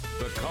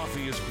The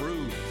coffee is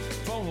brewed,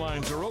 phone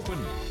lines are open,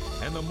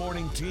 and the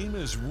morning team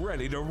is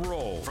ready to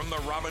roll. From the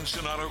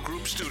Robinson Auto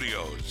Group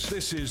studios,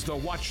 this is the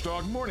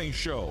Watchdog Morning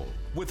Show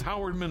with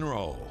Howard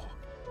Monroe.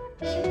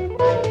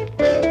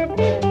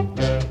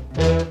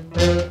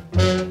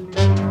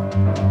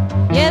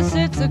 Yes,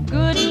 it's a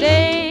good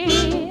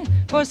day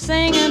for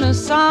singing a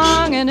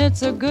song, and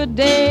it's a good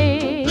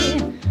day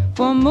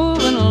for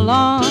moving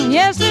along.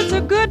 Yes, it's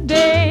a good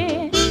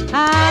day.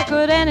 How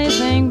could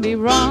anything be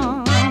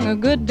wrong? A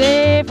good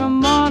day from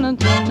morning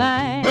till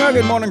night. Well,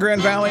 good morning,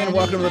 Grand Valley, and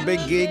welcome to the big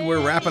gig.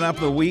 We're wrapping up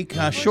the week.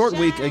 Short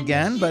week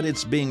again, but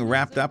it's being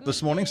wrapped up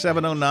this morning.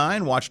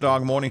 7:09,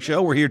 Watchdog Morning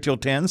Show. We're here till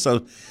 10,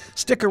 so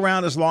stick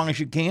around as long as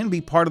you can.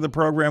 Be part of the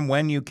program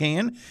when you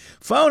can.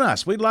 Phone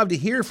us. We'd love to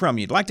hear from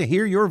you. I'd like to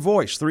hear your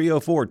voice.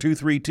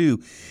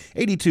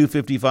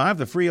 304-232-8255,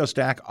 the Frio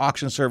Stack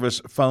Auction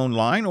Service phone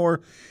line,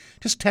 or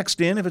just text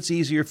in if it's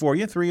easier for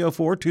you.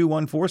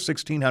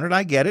 304-214-1600.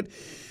 I get it.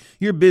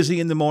 You're busy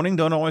in the morning,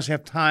 don't always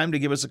have time to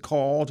give us a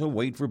call, to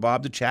wait for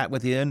Bob to chat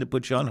with you and to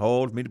put you on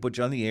hold, for me to put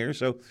you on the air.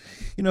 So,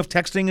 if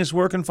texting is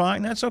working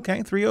fine, that's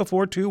okay.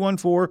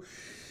 304-214-1600,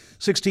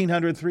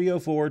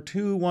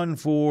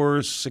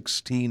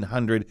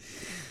 304-214-1600.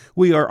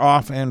 We are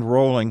off and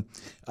rolling.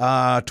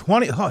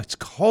 It's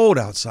cold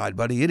outside,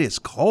 buddy. It is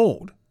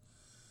cold.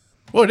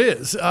 Well, it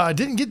is.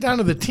 Didn't get down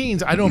to the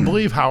teens, I don't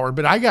believe, Howard,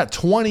 but I got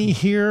 20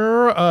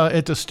 here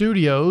at the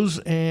studios,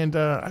 and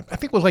I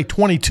think it was like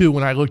 22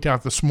 when I looked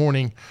out this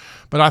morning.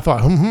 But I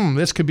thought,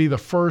 this could be the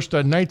first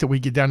night that we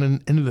get down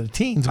into the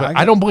teens. But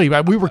I don't believe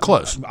we were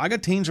close. I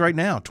got teens right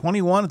now.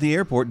 21 at the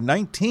airport,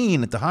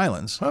 19 at the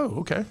Highlands. Oh,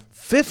 okay.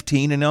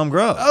 15 in Elm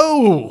Grove.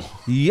 Oh,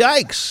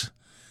 yikes!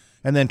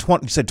 And then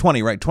 20. You said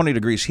 20, right? 20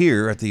 degrees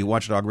here at the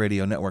Watchdog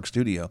Radio Network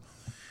studio.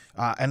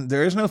 And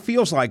there is no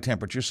feels-like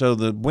temperature, so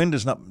the wind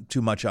is not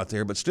too much out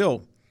there. But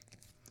still,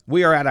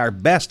 we are at our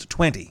best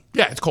 20.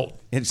 Yeah, it's cold.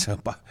 It's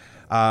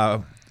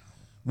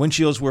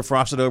windshields were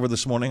frosted over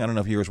this morning. I don't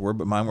know if yours were,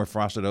 but mine were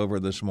frosted over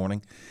this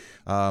morning.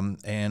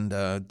 And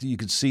you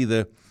could see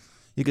the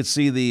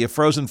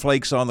frozen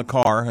flakes on the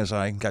car as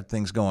I got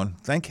things going.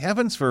 Thank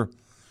heavens for.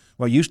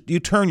 Well, you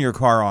turn your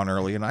car on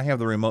early, and I have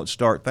the remote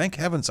start. Thank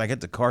heavens I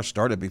get the car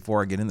started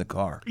before I get in the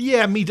car.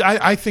 Yeah,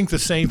 I think the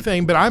same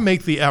thing, but I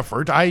make the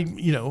effort. I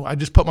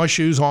just put my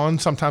shoes on.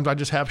 Sometimes I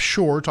just have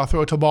shorts. I'll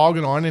throw a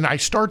toboggan on, and I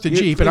start the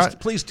Jeep.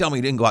 Please tell me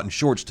you didn't go out in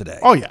shorts today.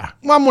 Oh, yeah.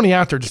 Well, I'm only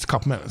out there just a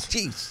couple minutes.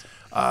 Jeez.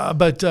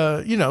 It's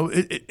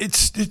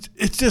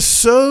just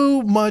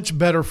so much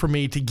better for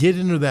me to get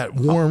into that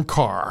warm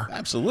car.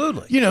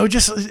 Absolutely.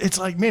 It's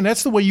like, man,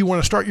 that's the way you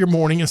want to start your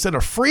morning instead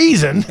of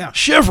freezing,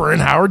 shivering,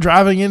 Howard,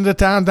 driving into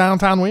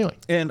downtown Wheeling.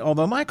 And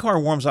although my car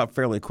warms up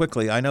fairly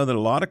quickly, I know that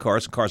a lot of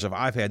cars that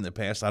I've had in the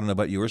past, I don't know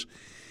about yours,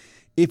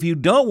 if you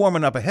don't warm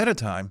it up ahead of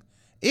time,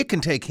 it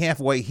can take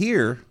halfway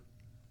here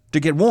to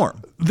get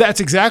warm. That's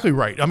exactly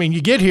right. I mean,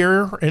 you get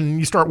here and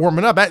you start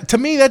warming up. To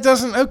me, that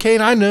doesn't, okay,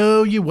 and I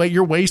know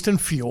you're wasting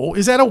fuel.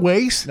 Is that a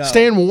waste? No,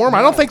 Staying warm? No,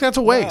 I don't think that's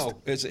a waste. No.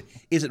 Is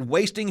it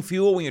wasting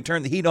fuel when you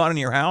turn the heat on in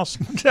your house?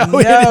 No,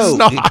 it is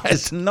not.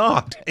 It's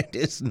not. It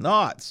is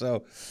not.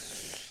 So,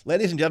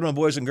 ladies and gentlemen,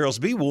 boys and girls,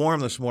 be warm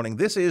this morning.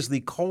 This is the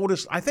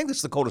coldest, I think this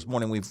is the coldest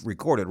morning we've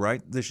recorded,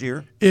 right, this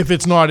year? If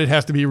it's not, it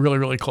has to be really,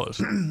 really close.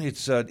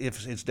 It's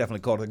definitely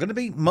cold. It's going to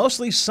be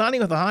mostly sunny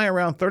with a high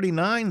around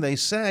 39, they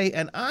say,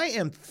 and I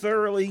am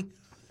thoroughly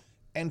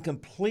and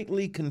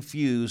completely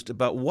confused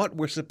about what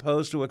we're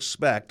supposed to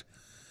expect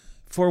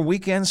for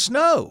weekend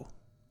snow.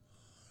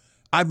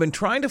 I've been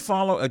trying to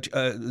follow.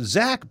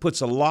 Zach puts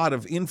a lot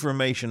of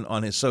information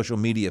on his social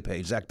media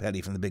page, Zach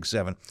Petty from the Big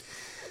Seven.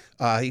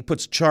 He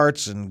puts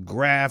charts and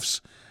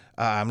graphs.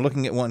 I'm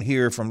looking at one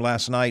here from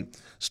last night.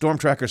 Storm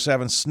Tracker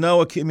 7,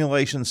 snow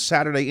accumulation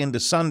Saturday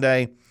into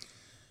Sunday.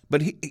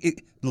 But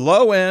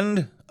low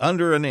end,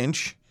 under an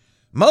inch.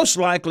 Most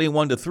likely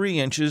 1 to 3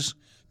 inches.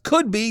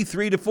 Could be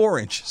 3 to 4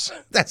 inches.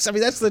 That's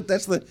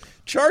the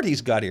chart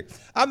he's got here.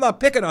 I'm not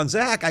picking on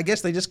Zach. I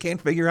guess they just can't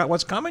figure out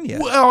what's coming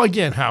yet. Well,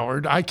 again,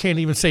 Howard, I can't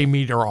even say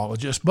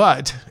meteorologist,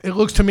 but it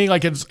looks to me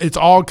like it's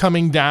all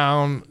coming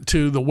down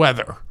to the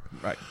weather.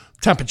 Right.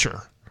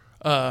 Temperature.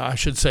 I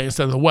should say,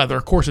 instead of the weather.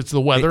 Of course, it's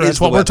the weather. That's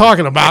what we're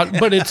talking about.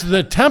 But it's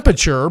the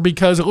temperature,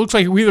 because it looks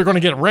like we're either going to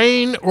get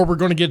rain or we're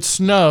going to get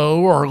snow,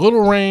 or a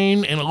little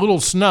rain and a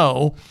little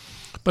snow.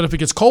 But if it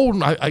gets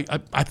cold,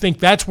 I think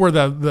that's where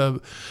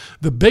the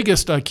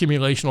biggest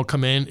accumulation will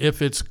come in,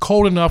 if it's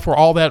cold enough where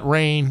all that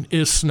rain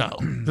is snow.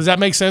 Does that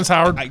make sense,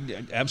 Howard?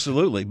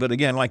 Absolutely. But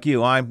again, like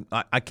you, I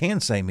can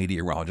say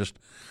meteorologist,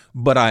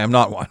 but I am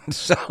not one.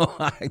 So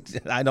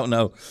I don't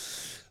know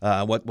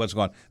what's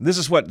going on. This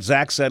is what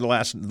Zach said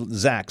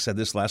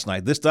this last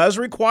night. This does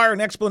require an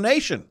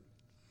explanation.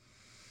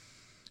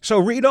 So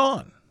read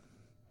on.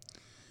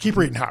 Keep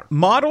reading, Howard.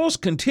 Models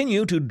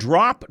continue to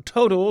drop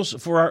totals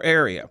for our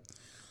area.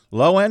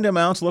 Low-end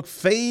amounts look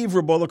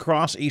favorable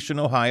across eastern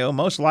Ohio,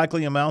 most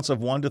likely amounts of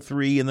 1 to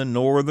 3 in the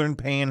northern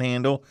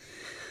panhandle,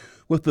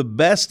 with the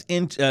best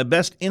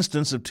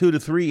instance of 2 to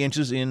 3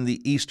 inches in the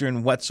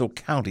eastern Wetzel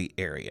County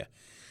area.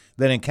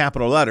 Then in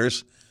capital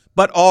letters,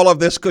 But all of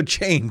this could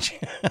change.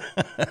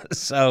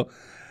 So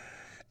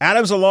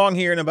Adam's along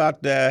here in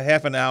about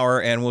half an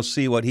hour, and we'll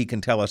see what he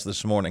can tell us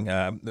this morning.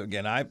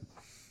 Again,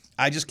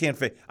 I just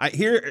can't. I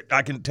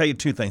can tell you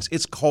two things.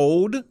 It's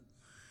cold.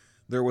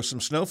 There was some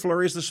snow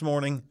flurries this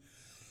morning.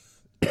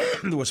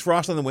 There was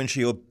frost on the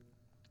windshield,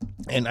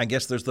 and I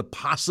guess there's the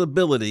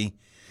possibility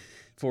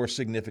for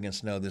significant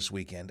snow this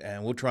weekend.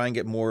 And we'll try and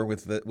get more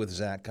with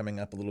Zach coming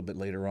up a little bit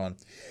later on.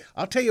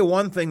 I'll tell you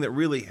one thing that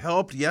really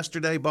helped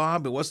yesterday,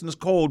 Bob. It wasn't as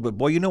cold, but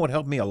boy, you know what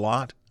helped me a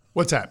lot?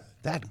 What's that?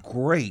 That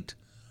great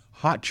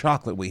hot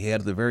chocolate we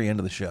had at the very end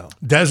of the show.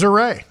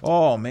 Desiree.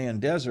 Oh, man,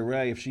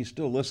 Desiree, if she's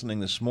still listening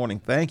this morning,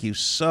 thank you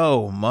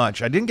so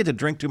much. I didn't get to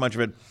drink too much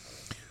of it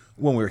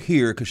when we were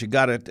here because she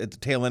got it at the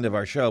tail end of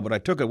our show, but I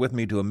took it with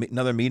me to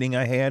another meeting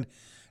I had.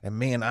 And,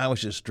 man, I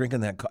was just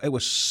drinking that. It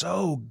was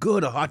so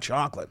good, a hot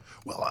chocolate.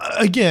 Well,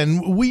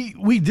 again,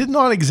 we did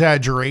not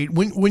exaggerate.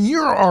 When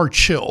you are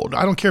chilled,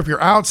 I don't care if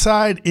you're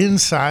outside,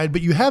 inside,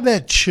 but you have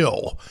that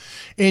chill,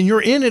 and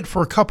you're in it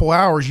for a couple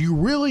hours, you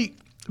really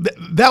 –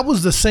 that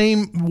was the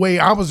same way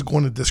I was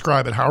going to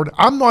describe it, Howard.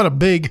 I'm not a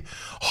big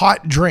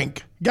hot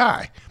drink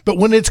guy, but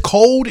when it's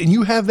cold and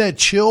you have that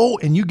chill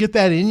and you get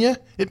that in you,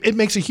 it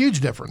makes a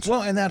huge difference.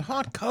 Well, and that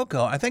hot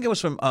cocoa, I think it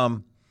was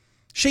from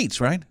Sheets,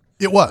 right?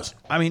 It was.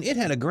 I mean, it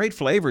had a great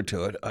flavor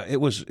to it. It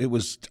was.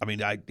 I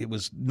mean, it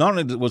was not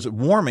only was it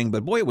warming,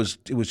 but boy, it was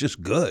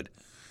just good.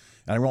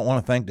 And I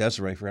want to thank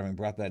Desiree for having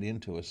brought that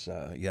into us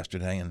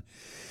yesterday. And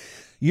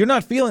you're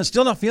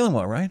still not feeling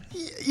well, right?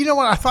 You know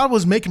what? I thought I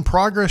was making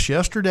progress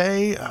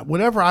yesterday.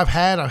 Whatever I've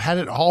had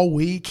it all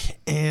week,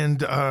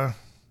 and I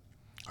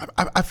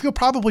feel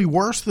probably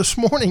worse this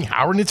morning,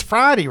 Howard. And it's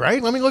Friday,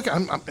 right? Let me look.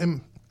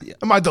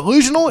 Am I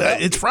delusional?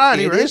 It's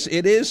Friday, right?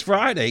 It is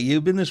Friday.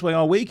 You've been this way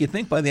all week. You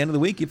think by the end of the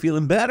week you're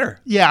feeling better.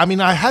 Yeah, I mean,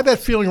 I had that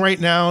feeling right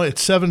now.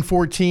 It's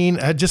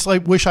 7:14. I just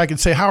wish I could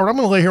say, Howard, I'm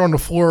going to lay here on the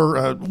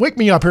floor. Wake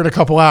me up here in a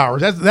couple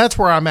hours. That's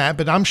where I'm at.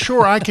 But I'm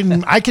sure I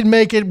can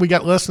make it. We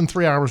got less than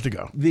 3 hours to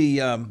go.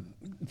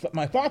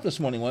 My thought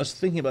this morning was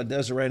thinking about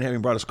Desiree and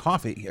having brought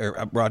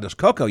us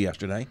cocoa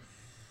yesterday.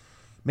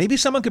 Maybe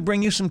someone could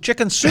bring you some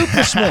chicken soup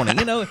this morning.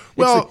 You know,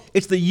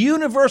 it's the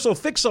universal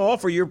fix-all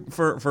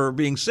for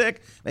being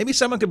sick. Maybe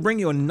someone could bring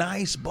you a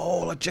nice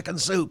bowl of chicken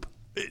soup.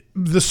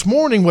 This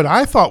morning, what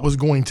I thought was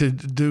going to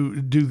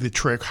do the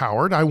trick,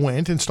 Howard, I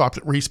went and stopped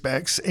at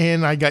Respects,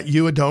 and I got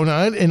you a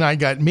donut, and I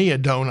got me a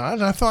donut.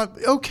 And I thought,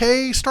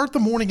 okay, start the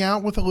morning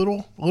out with a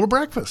little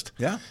breakfast.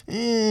 Yeah.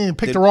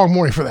 Picked the wrong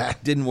morning for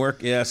that. Didn't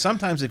work. Yeah,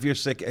 sometimes if you're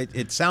sick,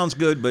 it sounds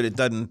good, but it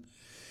doesn't.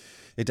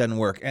 It doesn't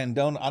work. And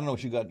I don't know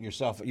what you got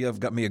yourself. You have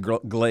got me a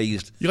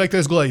glazed. You like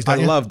those glazed, don't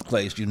you? I love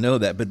glazed. You know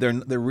that. But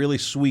they're really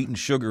sweet and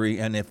sugary.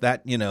 And if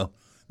that,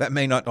 that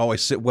may not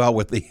always sit well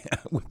with the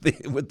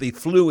with the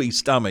fluey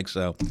stomach.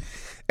 So,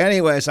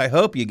 anyways, I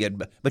hope you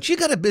get. But you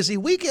got a busy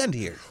weekend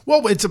here.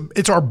 Well,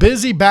 it's our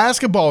busy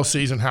basketball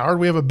season, Howard.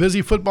 We have a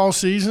busy football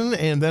season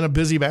and then a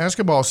busy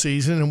basketball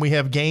season, and we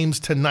have games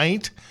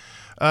tonight.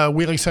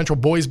 Wheeling Central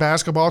boys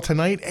basketball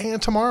tonight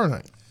and tomorrow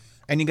night.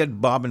 And you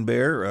got Bob and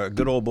Bear,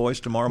 good old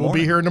boys, tomorrow morning.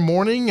 We'll be here in the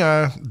morning,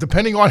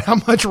 depending on how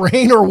much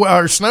rain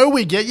or snow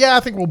we get. Yeah, I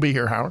think we'll be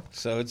here, Howard.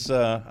 So it's.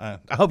 I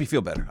hope you feel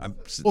better.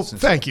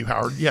 Thank you,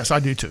 Howard. Yes, I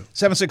do too.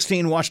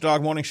 7:16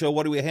 Watchdog Morning Show.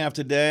 What do we have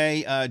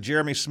today?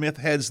 Jeremy Smith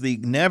heads the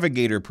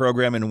Navigator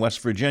program in West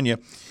Virginia,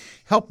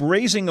 help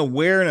raising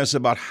awareness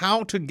about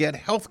how to get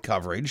health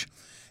coverage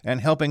and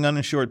helping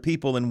uninsured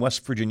people in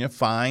West Virginia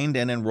find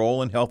and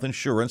enroll in health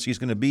insurance. He's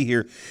going to be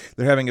here.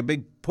 They're having a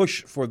big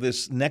push for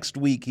this next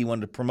week. He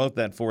wanted to promote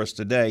that for us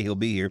today. He'll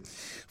be here.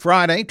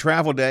 Friday,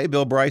 travel day,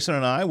 Bill Bryson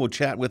and I will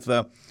chat with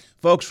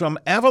folks from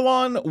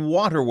Avalon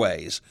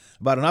Waterways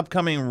about an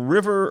upcoming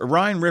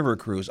Rhine River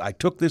cruise. I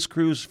took this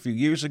cruise a few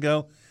years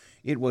ago.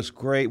 It was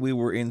great. We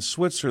were in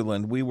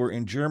Switzerland. We were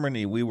in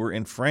Germany. We were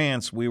in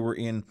France. We were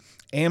in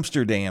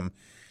Amsterdam.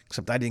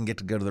 Except I didn't get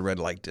to go to the red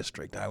light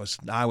district. I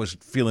was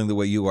feeling the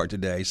way you are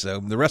today, so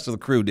the rest of the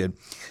crew did.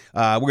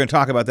 We're going to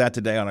talk about that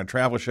today on our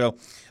travel show.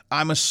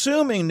 I'm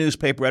assuming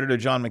newspaper editor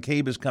John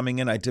McCabe is coming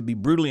in. To be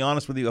brutally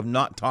honest with you, I've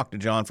not talked to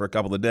John for a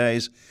couple of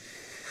days,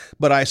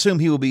 but I assume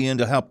he will be in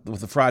to help with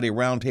the Friday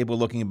roundtable,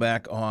 looking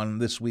back on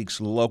this week's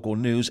local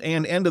news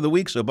and end of the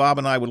week. So Bob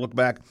and I would look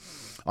back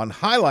on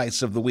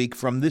highlights of the week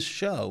from this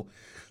show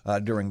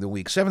during the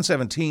week.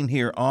 7:17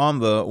 here on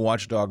the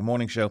Watchdog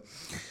Morning Show.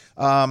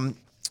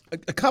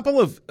 A couple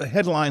of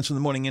headlines from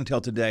the Morning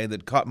Intel today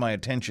that caught my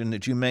attention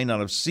that you may not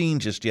have seen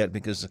just yet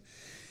because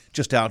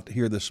just out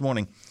here this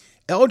morning.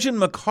 Elgin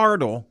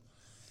McCardle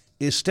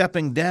is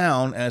stepping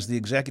down as the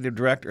executive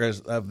director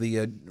of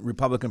the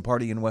Republican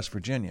Party in West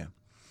Virginia.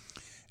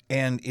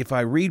 And if I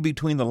read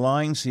between the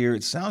lines here,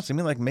 it sounds to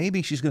me like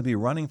maybe she's going to be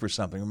running for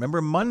something.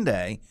 Remember,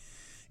 Monday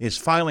is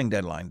filing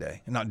deadline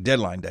day. Not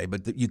deadline day,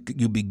 but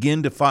you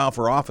begin to file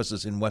for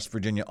offices in West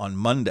Virginia on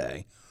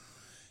Monday.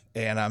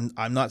 And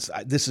I'm not.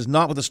 This is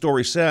not what the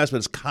story says, but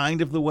it's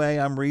kind of the way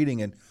I'm reading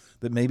it.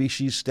 That maybe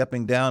she's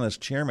stepping down as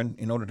chairman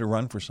in order to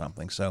run for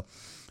something. So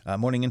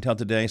Morning Intel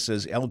today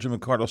says Elgin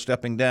McCardle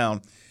stepping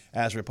down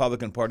as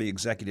Republican Party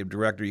Executive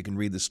Director. You can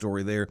read the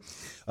story there.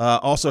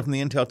 Also from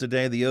the Intel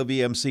today, the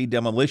OVMC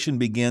demolition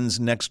begins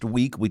next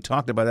week. We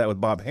talked about that with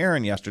Bob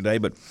Herron yesterday,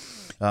 but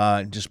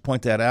just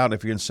point that out.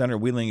 If you're in Center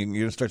Wheeling, you're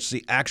going to start to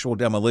see actual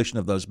demolition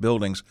of those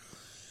buildings.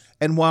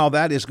 And while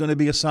that is going to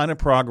be a sign of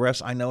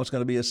progress, I know it's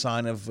going to be a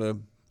sign of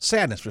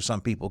sadness for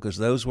some people because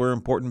those were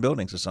important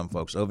buildings to some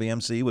folks.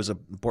 OVMC was an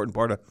important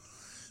part of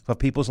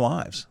people's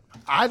lives.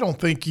 I don't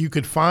think you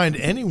could find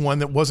anyone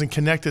that wasn't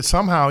connected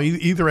somehow,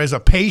 either as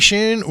a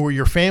patient or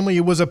your family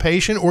was a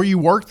patient or you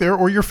worked there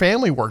or your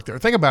family worked there.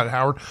 Think about it,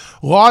 Howard.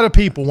 A lot of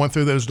people went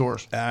through those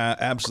doors.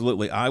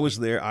 Absolutely. I was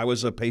there. I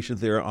was a patient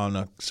there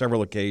on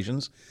several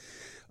occasions.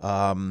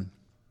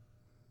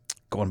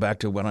 Going back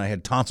to when I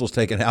had tonsils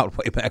taken out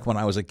way back when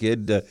I was a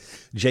kid.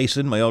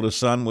 Jason, my oldest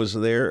son, was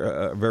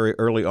there very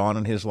early on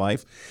in his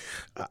life.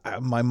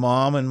 My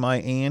mom and my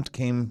aunt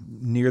came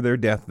near their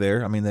death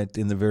there. I mean, that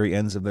in the very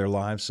ends of their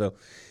lives. So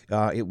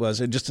it was,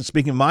 just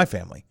speaking of my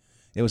family,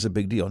 it was a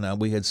big deal. Now,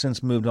 we had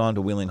since moved on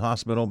to Wheeling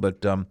Hospital,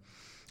 but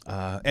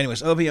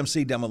anyways,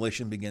 OVMC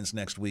demolition begins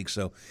next week.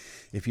 So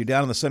if you're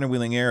down in the Center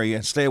Wheeling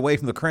area, stay away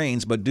from the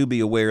cranes, but do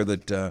be aware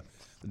that the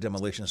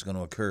demolition is going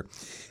to occur.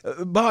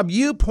 Bob,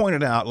 you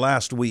pointed out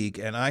last week,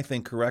 and I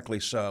think correctly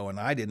so, and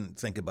I didn't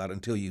think about it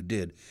until you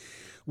did,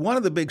 one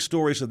of the big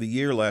stories of the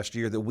year last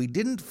year that we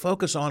didn't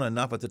focus on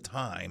enough at the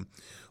time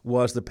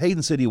was the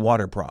Payton City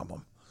water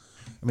problem.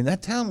 I mean,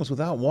 that town was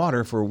without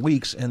water for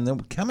weeks, and the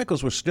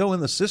chemicals were still in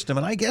the system,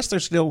 and I guess they're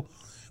still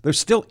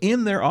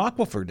in their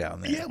aquifer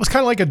down there. Yeah, it was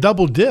kind of like a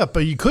double dip.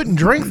 But you couldn't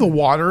drink the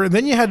water, and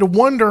then you had to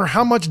wonder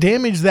how much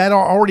damage that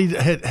already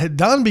had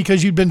done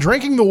because you'd been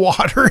drinking the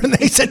water, and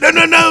they said,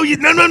 no,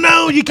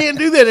 you can't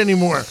do that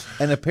anymore.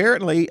 And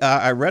apparently,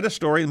 I read a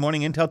story in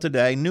Morning Intel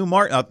today.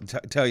 I'll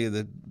tell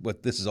you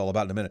what this is all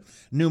about in a minute.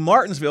 New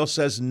Martinsville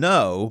says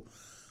no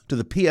to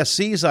the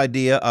PSC's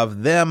idea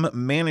of them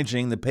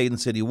managing the Payton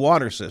City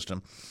water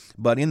system.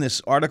 But in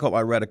this article,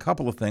 I read a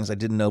couple of things I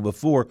didn't know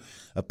before.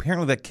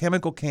 Apparently, that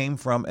chemical came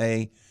from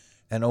an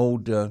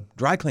old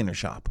dry cleaner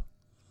shop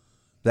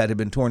that had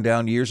been torn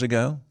down years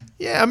ago.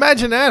 Yeah,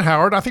 imagine that,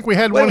 Howard. I think we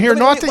had one here.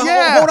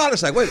 Hold on a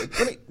sec. Wait,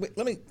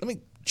 let me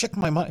check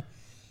my mind.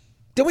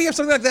 Did we have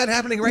something like that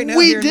happening right now?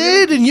 We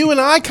did, and you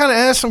and I kind of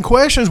asked some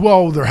questions.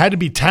 Well, there had to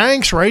be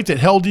tanks, right, that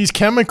held these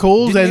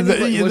chemicals.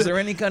 Was there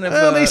any kind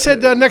of... they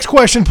said, next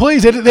question,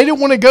 please. They didn't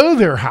want to go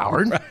there,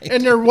 Howard. Right.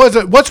 And there was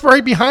what's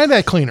right behind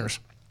that cleaners?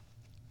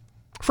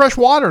 Fresh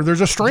water.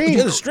 There's a stream.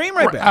 There's a stream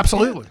right back.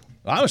 Absolutely.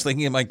 Yeah. I was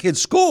thinking of my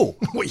kid's school.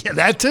 Well, yeah,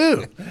 that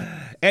too.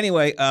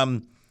 Anyway,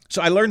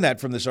 so I learned that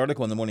from this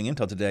article in the Morning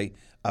Intel today.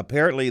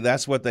 Apparently,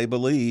 that's what they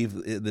believe.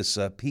 Their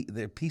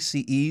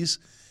PCEs,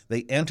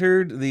 they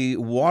entered the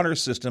water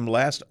system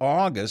last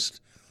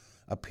August,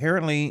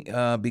 apparently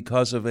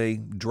because of a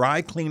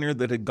dry cleaner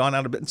that had gone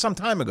out a bit some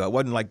time ago. It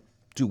wasn't like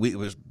 2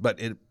 weeks,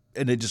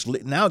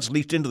 now it's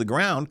leached into the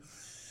ground,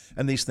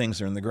 and these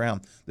things are in the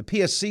ground. The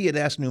PSC had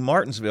asked New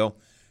Martinsville,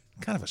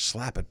 kind of a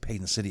slap at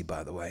Payton City,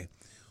 by the way,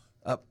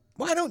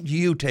 why don't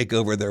you take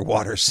over their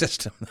water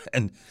system?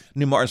 And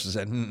New Martinsville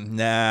said,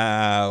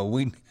 no,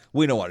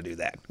 we don't want to do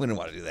that. We don't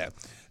want to do that.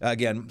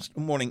 Again,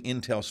 Morning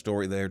Intel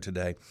story there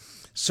today.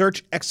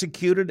 Search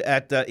executed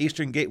at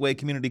Eastern Gateway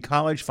Community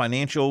College.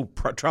 Financial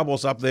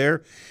troubles up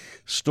there.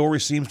 Story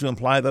seems to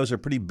imply those are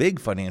pretty big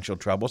financial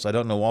troubles. I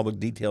don't know all the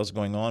details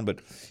going on, but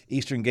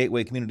Eastern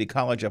Gateway Community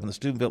College up in the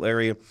Steubenville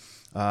area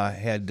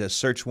had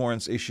search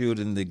warrants issued,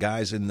 and the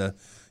guys in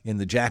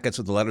the jackets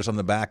with the letters on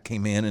the back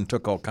came in and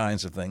took all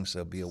kinds of things,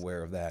 so be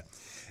aware of that.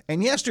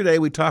 And yesterday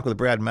we talked with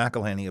Brad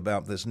McElhenney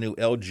about this new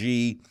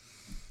LG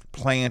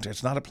plant.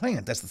 It's not a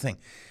plant, that's the thing.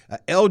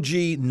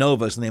 LG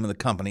Nova is the name of the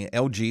company.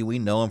 LG, we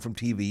know them from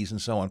TVs and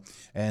so on,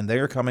 and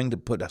they're coming to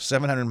put a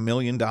 $700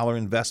 million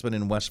investment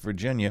in West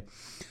Virginia.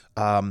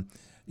 On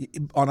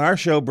our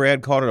show,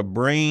 Brad called it a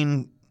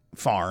brain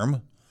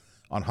farm.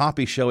 On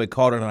Hoppy's show, he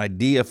called it an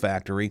idea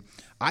factory.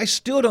 I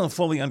still don't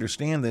fully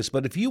understand this,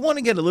 but if you want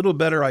to get a little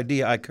better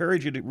idea, I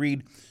encourage you to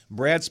read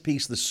Brad's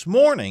piece this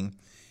morning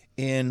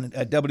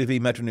at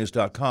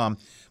WVMetroNews.com,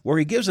 where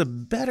he gives a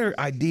better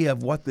idea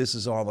of what this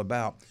is all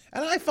about.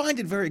 And I find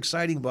it very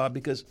exciting, Bob,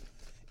 because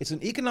it's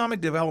an economic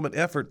development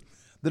effort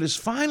that is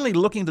finally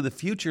looking to the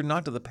future,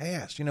 not to the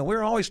past. You know,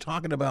 we're always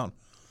talking about,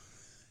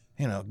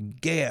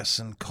 gas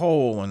and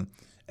coal and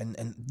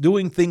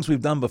doing things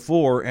we've done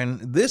before, and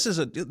this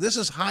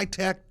is high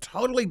tech,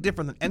 totally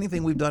different than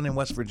anything we've done in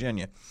West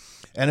Virginia.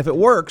 And if it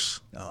works,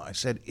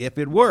 if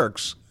it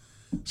works,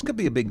 this could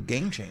be a big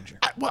game changer.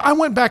 I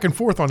went back and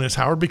forth on this,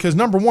 Howard, because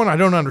number one, I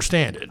don't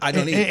understand it. I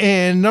don't either.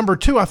 And number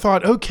two, I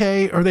thought,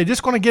 okay, are they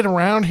just going to get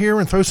around here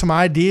and throw some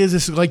ideas?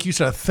 This is, like you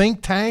said, a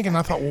think tank. And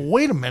I thought, well,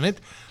 wait a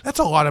minute, that's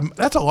a lot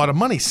of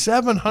money,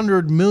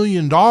 $700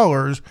 million.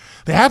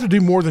 They have to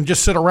do more than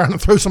just sit around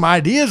and throw some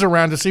ideas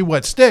around to see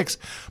what sticks.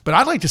 But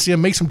I'd like to see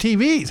them make some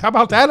TVs. How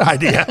about that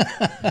idea?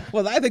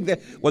 Well, I think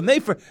that when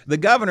the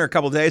governor a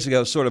couple of days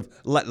ago sort of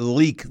let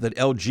leak that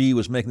LG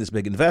was making this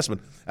big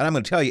investment, and I'm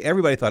going to tell you,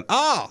 everybody thought,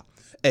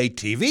 a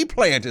TV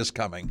plant is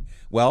coming.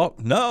 Well,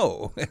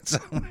 no,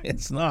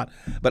 it's not.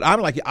 But I'm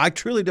like, I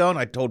truly don't.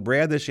 I told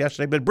Brad this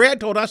yesterday, but Brad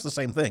told us the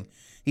same thing.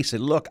 He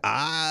said, look,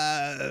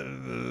 I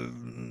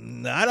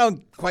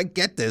don't quite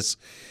get this.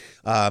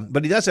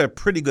 But he does have a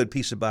pretty good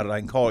piece about it. I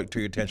can call it to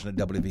your attention at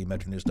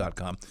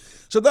WVMetroNews.com.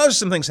 So those are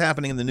some things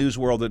happening in the news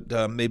world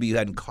that maybe you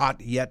hadn't caught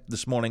yet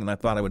this morning, and I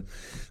thought I would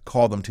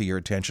call them to your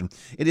attention.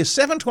 It is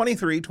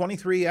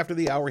 7:23 after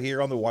the hour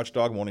here on the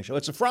Watchdog Morning Show.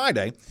 It's a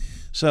Friday,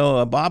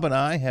 so Bob and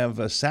I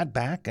have sat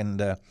back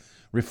and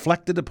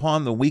reflected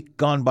upon the week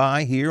gone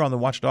by here on the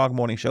Watchdog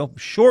Morning Show.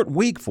 Short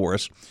week for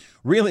us.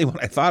 Really, when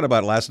I thought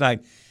about it last night,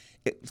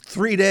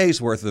 3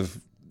 days worth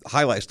of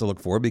highlights to look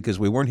for because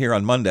we weren't here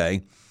on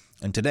Monday.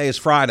 And today is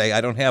Friday.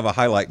 I don't have a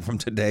highlight from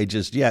today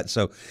just yet.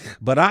 So,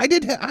 but I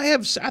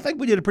think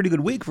we did a pretty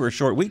good week for a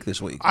short week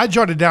this week. I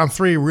jotted down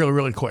 3 really,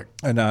 really quick.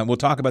 And we'll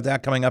talk about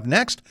that coming up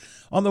next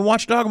on the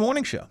Watchdog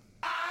Morning Show.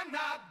 I'm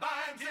not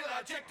buying till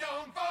I check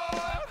on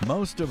for.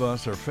 Most of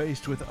us are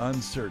faced with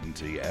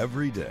uncertainty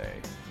every day.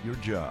 Your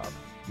job,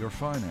 your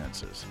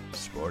finances,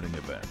 sporting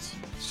events,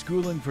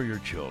 schooling for your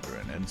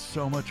children, and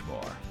so much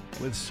more.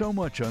 With so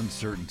much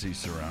uncertainty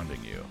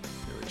surrounding you,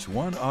 there is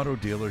one auto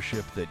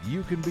dealership that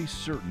you can be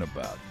certain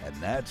about, and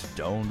that's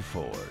Doan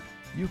Ford.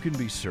 You can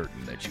be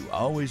certain that you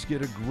always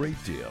get a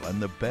great deal and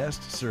the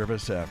best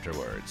service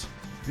afterwards.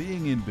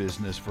 Being in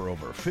business for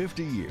over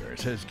 50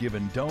 years has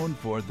given Doan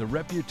Ford the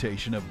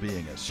reputation of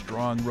being a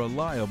strong,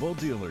 reliable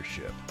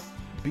dealership.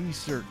 Be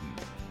certain.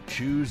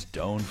 Choose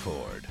Doan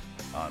Ford.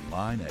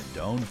 Online at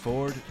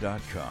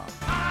DoanFord.com.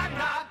 I'm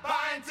not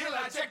buying till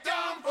I check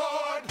on Ford.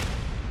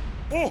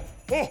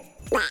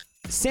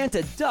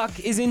 Santa Duck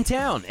is in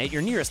town at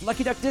your nearest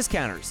Lucky Duck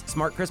discounters.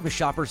 Smart Christmas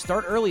shoppers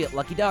start early at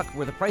Lucky Duck,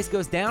 where the price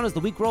goes down as the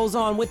week rolls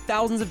on with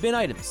thousands of bin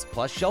items,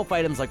 plus shelf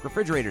items like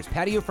refrigerators,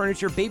 patio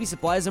furniture, baby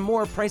supplies, and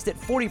more priced at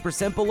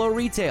 40% below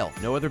retail.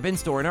 No other bin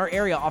store in our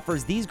area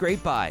offers these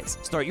great buys.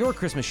 Start your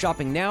Christmas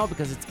shopping now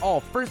because it's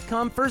all first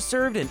come, first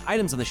served, and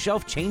items on the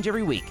shelf change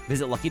every week.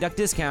 Visit Lucky Duck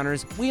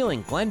discounters,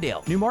 Wheeling,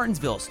 Glendale, New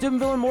Martinsville,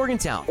 Steubenville, and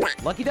Morgantown.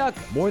 Lucky Duck,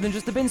 more than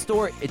just a bin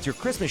store, it's your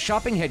Christmas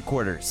shopping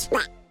headquarters.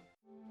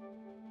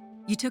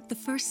 You took the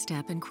first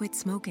step and quit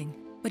smoking,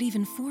 but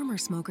even former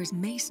smokers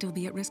may still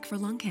be at risk for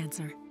lung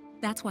cancer.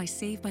 That's why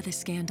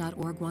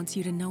SaveByTheScan.org wants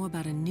you to know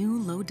about a new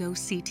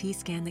low-dose CT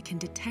scan that can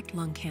detect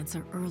lung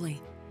cancer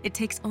early. It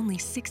takes only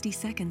 60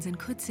 seconds and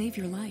could save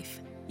your life.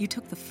 You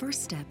took the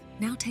first step,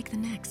 now take the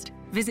next.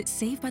 Visit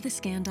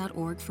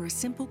SaveByTheScan.org for a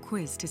simple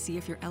quiz to see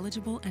if you're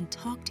eligible and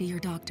talk to your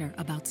doctor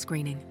about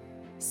screening.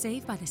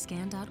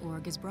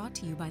 SaveByTheScan.org is brought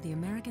to you by the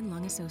American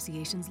Lung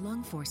Association's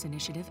Lung Force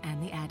Initiative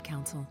and the Ad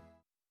Council.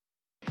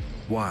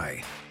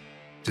 Why?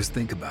 Just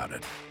think about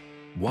it.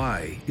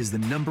 Why is the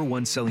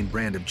 #1 selling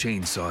brand of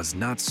chainsaws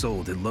not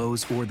sold at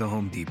Lowe's or the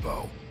Home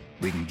Depot?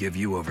 We can give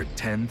you over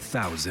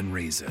 10,000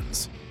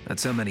 reasons.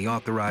 That's how many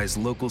authorized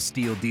local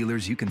steel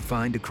dealers you can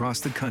find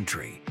across the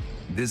country.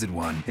 Visit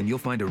one and you'll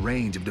find a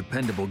range of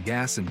dependable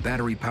gas and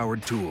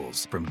battery-powered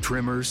tools, from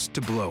trimmers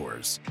to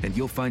blowers. And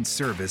you'll find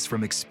service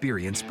from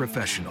experienced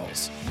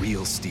professionals.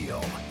 Real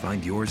steel.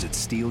 Find yours at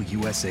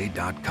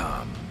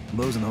steelusa.com.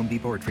 Lowe's and Home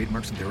Depot are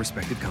trademarks of their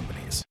respective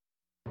companies.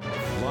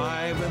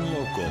 Live and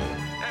local.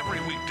 Every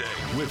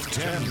weekday. With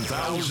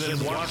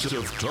 10,000 watts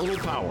of total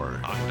power.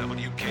 On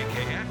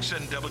WKKX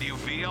and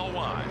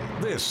WVLY.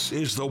 This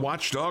is the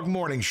Watchdog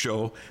Morning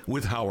Show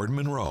with Howard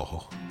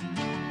Monroe.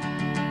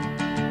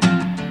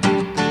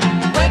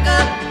 Wake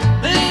up,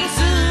 little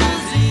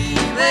Susie,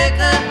 wake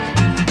up.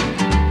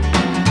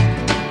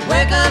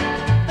 Wake up,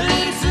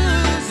 little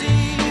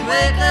Susie,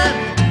 wake up.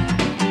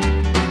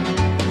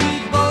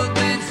 We've both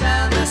been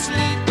sound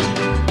asleep.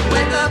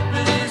 Wake up,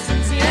 little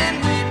Susie, and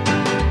weep.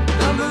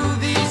 The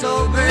movie's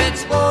over,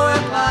 it's 4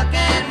 o'clock,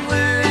 and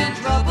we're in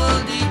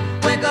trouble deep.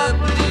 Wake up,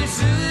 little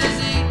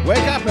Susie.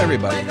 Wake up,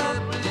 everybody. Wake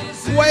up, little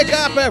Susie. Wake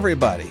up,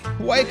 everybody.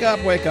 Wake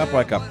up, wake up,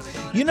 wake up.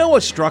 You know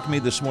what struck me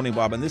this morning,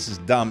 Bob, and this is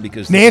dumb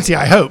because... Nancy,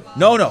 I hope.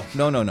 No.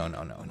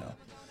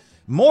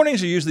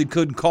 Mornings are usually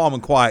good and calm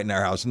and quiet in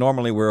our house.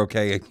 Normally we're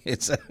okay.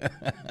 It's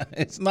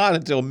not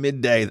until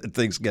midday that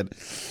things can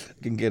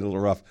get a little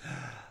rough.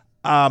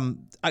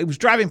 I was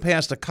driving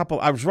past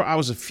I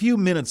was a few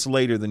minutes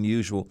later than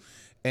usual,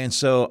 and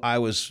so I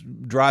was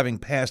driving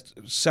past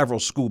several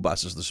school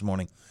buses this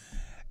morning.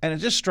 And it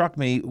just struck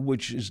me,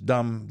 which is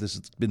dumb, this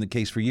has been the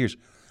case for years.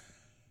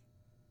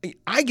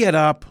 I get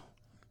up,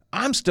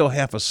 I'm still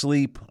half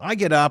asleep. I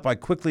get up, I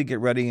quickly get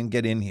ready and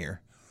get in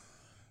here.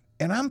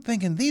 And I'm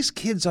thinking, these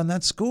kids on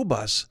that school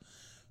bus,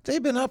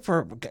 they've been up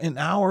for an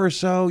hour or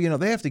so. You know,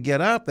 they have to get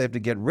up, they have to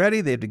get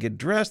ready, they have to get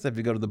dressed, they have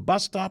to go to the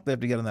bus stop, they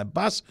have to get on that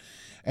bus.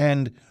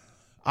 And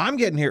I'm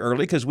getting here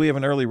early because we have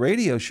an early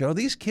radio show.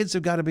 These kids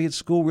have got to be at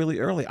school really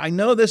early. I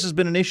know this has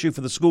been an issue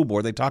for the school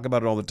board. They talk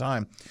about it all the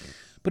time.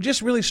 But it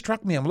just really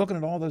struck me. I'm looking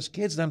at all those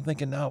kids and I'm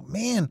thinking, no,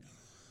 man,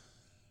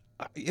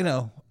 you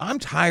know, I'm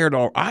tired.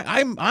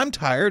 I'm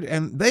tired,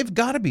 and they've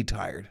got to be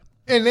tired.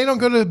 And they don't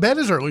go to bed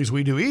as early as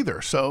we do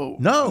either. So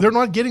no, they're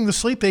not getting the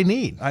sleep they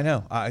need. I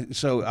know.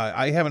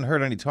 I haven't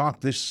heard any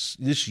talk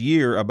this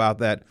year about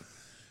that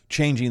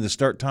changing the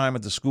start time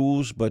at the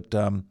schools, but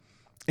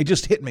it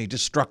just hit me,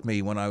 just struck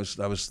me when I was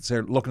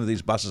there looking at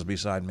these buses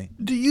beside me.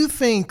 Do you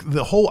think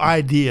the whole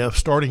idea of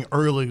starting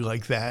early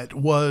like that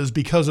was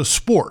because of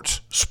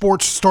sports?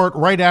 Sports start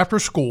right after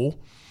school.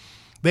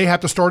 They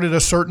have to start at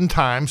a certain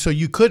time, so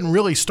you couldn't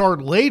really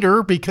start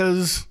later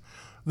because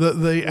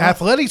the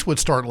athletics would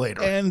start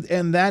later.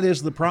 And that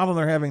is the problem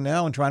they're having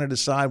now in trying to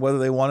decide whether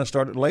they want to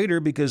start it later,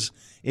 because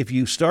if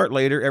you start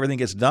later, everything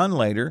gets done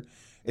later.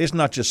 It's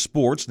not just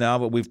sports now,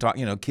 but we've talked,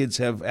 kids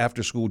have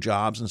after-school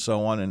jobs and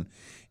so on, and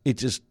it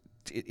just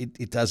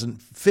it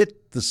doesn't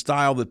fit the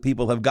style that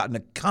people have gotten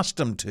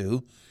accustomed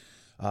to.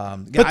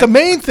 But the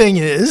main thing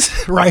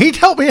is, right?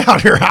 Help me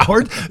out here,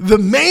 Howard. The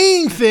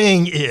main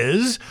thing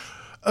is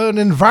an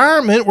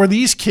environment where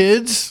these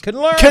kids can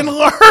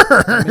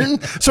learn.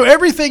 So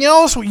everything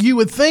else you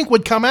would think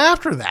would come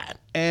after that.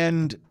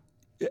 And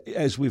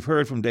as we've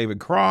heard from David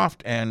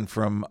Croft and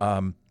from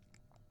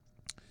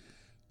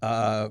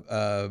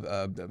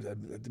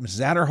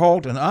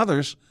Zatterholt and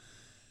others,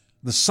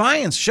 the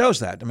science shows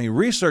that. I mean,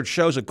 research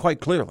shows it quite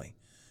clearly.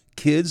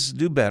 Kids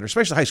do better,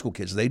 especially high school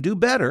kids. They do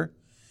better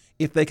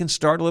if they can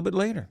start a little bit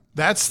later.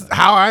 That's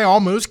how I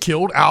almost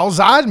killed Al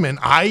Zeidman.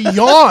 I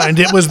yawned.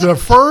 It was the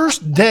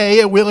first day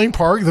at Wheeling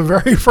Park, the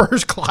very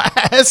first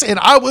class, and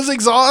I was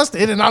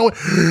exhausted, and I went,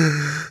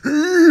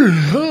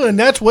 and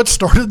that's what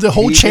started the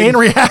whole chain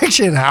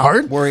reaction,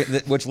 Howard.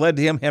 Which led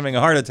to him having a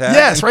heart attack.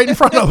 Yes, right in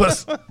front of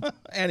us.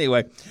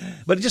 Anyway,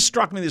 but it just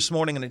struck me this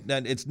morning,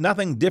 and it's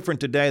nothing different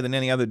today than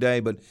any other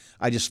day, but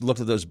I just looked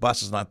at those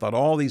buses, and I thought,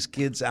 all these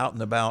kids out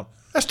and about.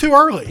 That's too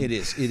early. It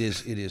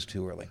is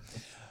too early.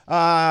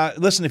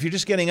 Listen, if you're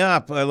just getting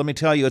up, let me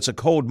tell you, it's a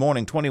cold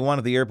morning. 21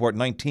 at the airport,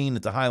 19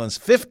 at the Highlands,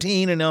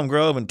 15 in Elm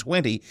Grove, and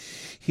 20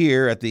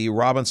 here at the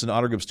Robinson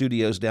Auto Group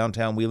Studios,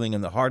 downtown Wheeling in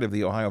the heart of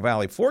the Ohio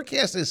Valley.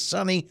 Forecast is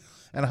sunny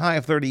and a high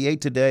of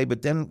 38 today,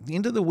 but then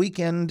into the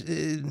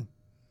weekend,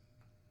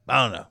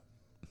 I don't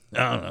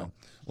know.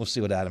 We'll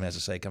see what Adam has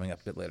to say coming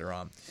up a bit later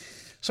on.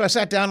 So I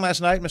sat down last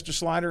night, Mr.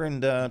 Slider,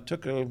 and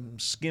took a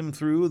skim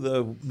through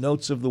the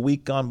notes of the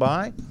week gone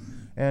by.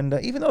 And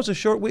even though it's a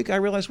short week, I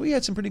realized we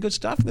had some pretty good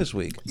stuff this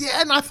week. Yeah,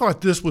 and I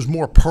thought this was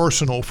more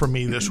personal for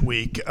me this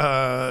week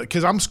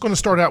because I'm just going to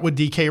start out with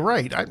DK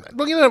Wright. I'm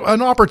looking at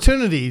an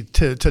opportunity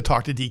to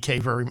talk to DK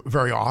very,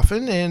 very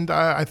often, and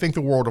I think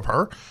the world of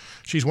her.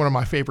 She's one of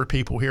my favorite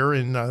people here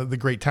in the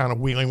great town of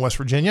Wheeling, West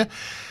Virginia.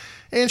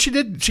 And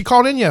she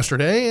called in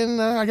yesterday,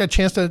 and I got a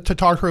chance to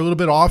talk to her a little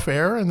bit off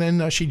air, and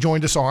then she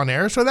joined us on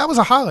air. So that was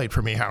a highlight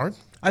for me, Howard.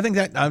 I think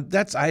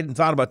that's I hadn't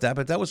thought about that,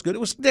 but that was good. It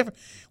was different.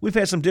 We've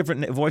had some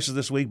different voices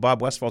this week.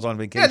 Bob Westfall's on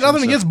vacation. Yeah,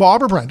 nothing against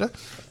Bob or Brenda.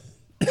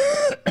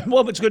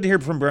 Well, but it's good to hear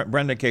from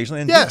Brenda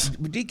occasionally. And yes.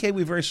 DK,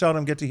 we very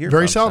seldom get to hear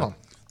very from.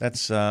 Very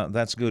So seldom.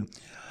 that's good.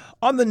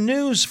 On the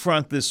news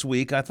front this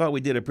week, I thought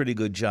we did a pretty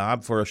good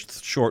job for a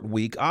short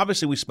week.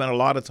 Obviously, we spent a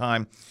lot of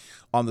time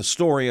on the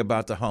story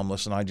about the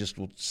homeless, and I just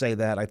will say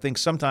that. I think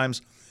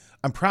sometimes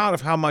I'm proud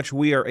of how much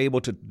we are able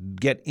to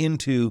get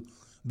into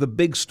the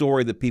big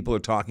story that people are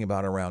talking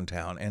about around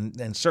town.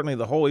 And certainly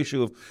the whole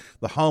issue of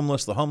the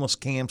homeless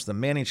camps, the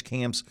managed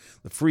camps,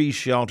 the free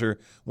shelter,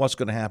 what's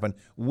going to happen.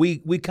 We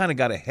kind of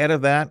got ahead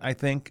of that, I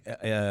think,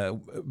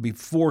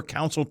 before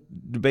council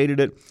debated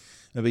it,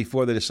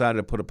 before they decided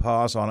to put a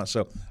pause on it.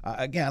 So,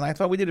 again, I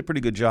thought we did a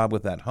pretty good job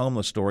with that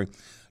homeless story.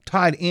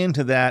 Tied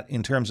into that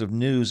in terms of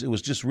news, it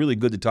was just really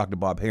good to talk to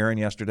Bob Herron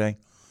yesterday.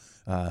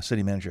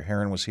 City Manager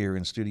Herron was here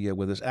in studio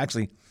with us.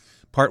 Actually,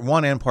 part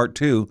one and part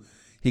two.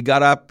 He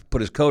got up,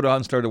 put his coat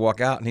on, started to walk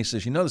out, and he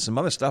says, there's some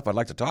other stuff I'd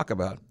like to talk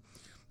about.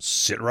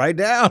 Sit right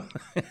down.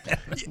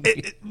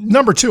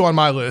 Number 2 on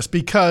my list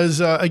because,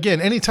 again,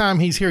 anytime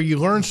he's here, you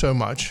learn so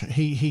much.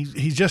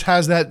 He just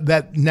has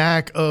that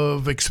knack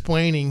of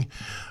explaining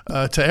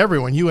to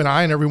everyone, you and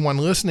I and everyone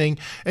listening.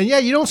 And, yeah,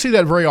 you don't see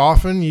that very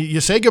often. You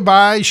say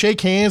goodbye,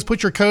 shake hands,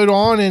 put your coat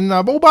on, and,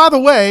 oh, by the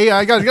way,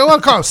 I got to go. Oh,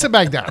 come on, sit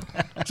back down.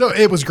 So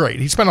it was great.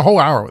 He spent a whole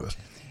hour with us.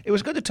 It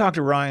was good to talk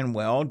to Ryan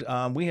Weld.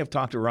 We have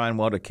talked to Ryan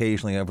Weld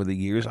occasionally over the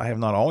years. I have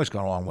not always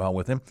gone along well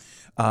with him,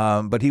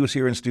 but he was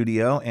here in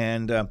studio,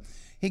 and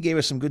he gave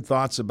us some good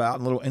thoughts about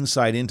and a little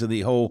insight into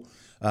the whole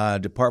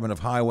Department of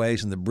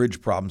Highways and the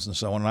bridge problems and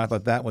so on. And I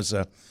thought that was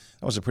a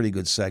pretty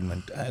good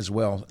segment as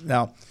well.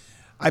 Now,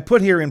 I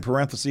put here in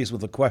parentheses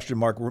with a question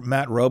mark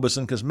Matt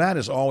Robeson because Matt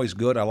is always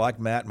good. I like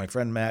Matt, my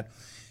friend Matt.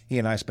 He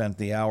and I spent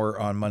the hour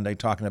on Monday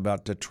talking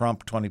about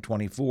Trump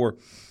 2024.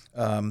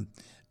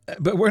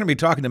 But we're going to be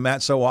talking to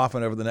Matt so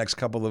often over the next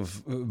couple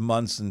of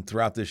months and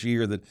throughout this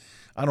year that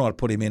I don't want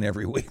to put him in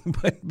every week.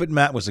 But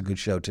Matt was a good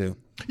show, too.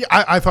 Yeah,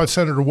 I thought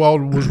Senator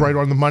Weld was right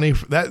on the money.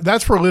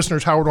 That's for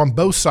listeners, Howard, on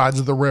both sides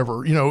of the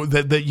river,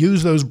 that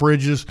use those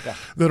bridges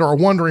that are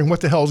wondering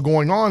what the hell is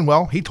going on.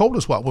 Well, he told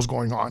us what was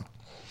going on.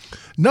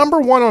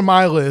 Number 1 on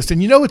my list,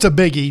 and it's a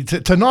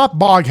biggie, to knock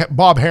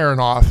Bob Herron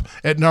off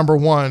at number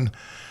 1.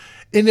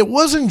 And it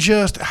wasn't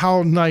just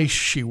how nice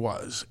she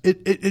was.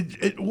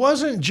 It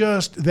wasn't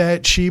just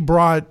that she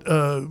brought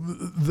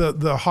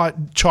the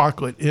hot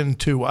chocolate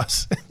into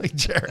us. Like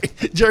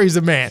Jerry's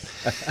a man.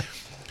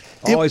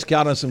 Always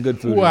count on some good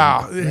food.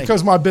 Wow,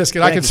 because my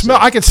biscuit. I Thank can you, sir.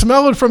 I can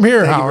smell it from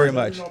here, Thank Howard. you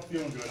very much. You're not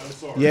feeling good. I'm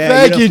sorry. Yeah,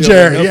 Thank you, don't feel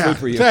Jerry. good. No Yeah, food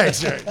for you.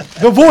 thanks, Jerry.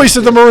 The voice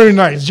of the Maroon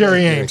Knights,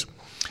 Jerry Ames.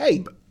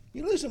 Hey,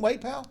 you losing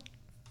weight, pal?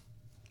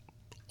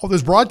 All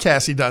those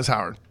broadcasts he does,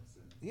 Howard.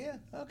 Yeah.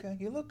 Okay.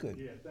 You look good.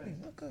 Yeah, thanks.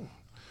 You look good.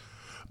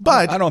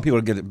 But I don't want people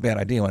to get a bad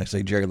idea when I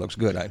say Jerry looks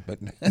good. But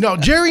no,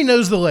 Jerry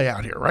knows the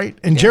layout here, right?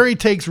 And Jerry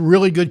takes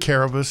really good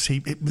care of us.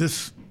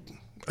 This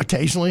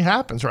occasionally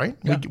happens, right?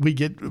 Yeah. We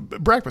get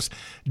breakfast.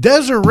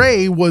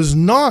 Desiree was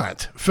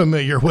not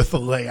familiar with the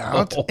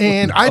layout.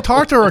 And I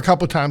talked to her a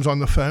couple of times on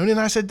the phone, and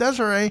I said,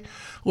 Desiree,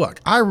 look,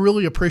 I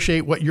really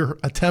appreciate what you're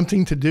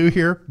attempting to do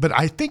here, but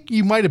I think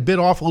you might have bit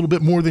off a little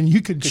bit more than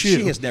you could chew.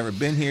 she has never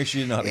been here. She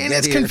didn't know how to And get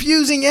it's here.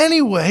 confusing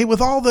anyway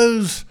with all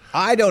those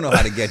I don't know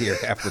how to get here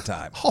half the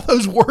time. all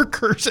those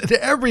workers and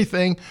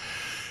everything.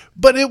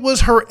 But it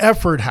was her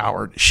effort,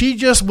 Howard. She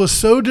just was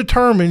so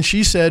determined.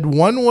 She said,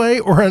 one way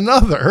or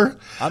another,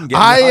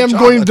 I am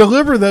going to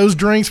deliver those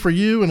drinks for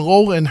you and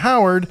Lola and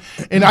Howard.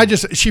 And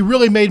she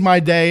really made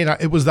my day, and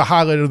it was the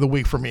highlight of the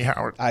week for me,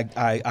 Howard.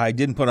 I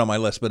didn't put it on my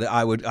list, but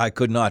I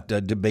could not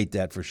debate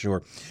that for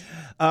sure.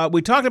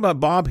 We talked about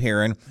Bob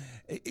Heron.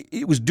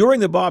 It was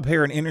during the Bob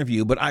Heron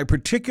interview, but I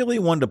particularly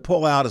wanted to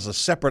pull out as a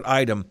separate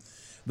item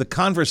the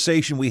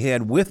conversation we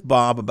had with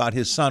Bob about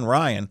his son,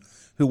 Ryan,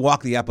 who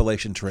walked the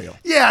Appalachian Trail.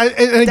 Yeah,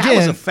 and again, that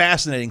was a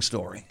fascinating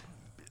story.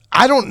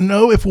 I don't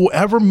know if we'll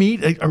ever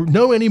meet or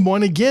know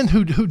anyone again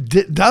who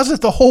does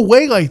it the whole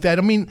way like that.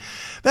 I mean,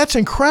 that's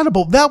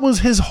incredible. That was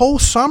his whole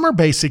summer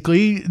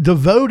basically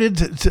devoted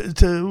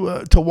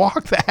to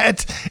walk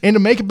that and to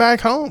make it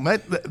back home.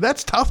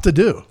 That's tough to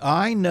do.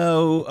 I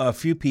know a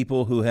few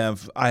people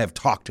I have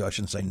talked to, I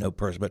shouldn't say no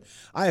person, but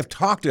I have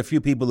talked to a few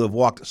people who have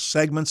walked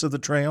segments of the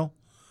trail.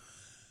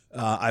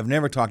 I've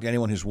never talked to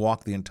anyone who's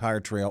walked the entire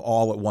trail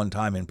all at one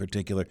time in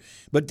particular.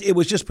 But it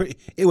was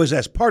it was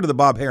as part of the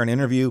Bob Heron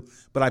interview,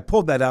 but I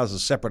pulled that out as a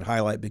separate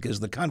highlight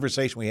because the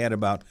conversation we had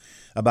about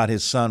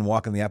his son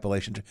walking the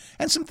Appalachian Trail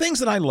and some things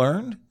that I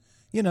learned,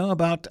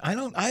 about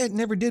I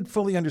never did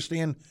fully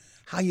understand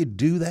how you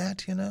do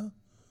that,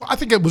 I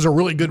think it was a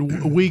really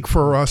good week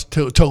for us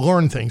to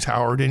learn things,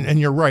 Howard. And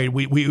you're right.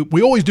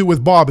 We always do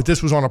with Bob, but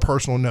this was on a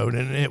personal note,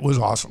 and it was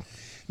awesome.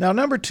 Now,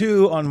 number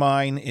 2 on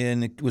mine,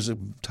 and it was a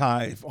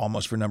tie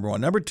almost for number 1.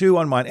 Number 2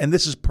 on mine, and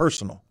this is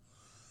personal,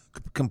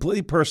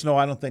 completely personal.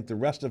 I don't think the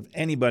rest of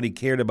anybody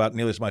cared about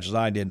nearly as much as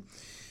I did.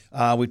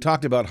 We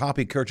talked about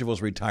Hoppy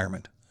Kercheval's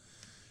retirement.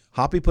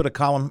 Hoppy put a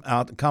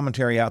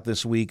commentary out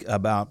this week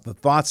about the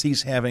thoughts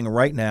he's having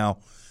right now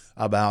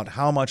about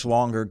how much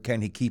longer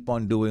can he keep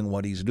on doing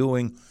what he's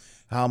doing,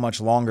 how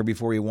much longer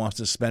before he wants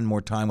to spend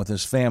more time with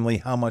his family,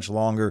 how much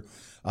longer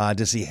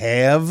does he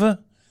have,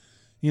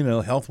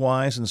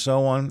 health-wise and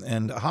so on.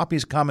 And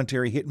Hoppy's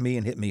commentary hit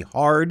me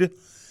hard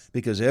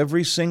because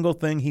every single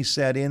thing he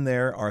said in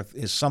there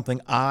is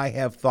something I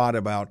have thought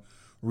about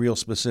real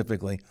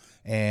specifically.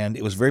 And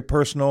it was very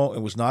personal.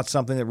 It was not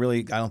something that really,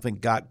 I don't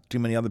think, got too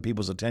many other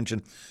people's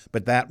attention.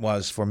 But that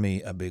was, for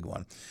me, a big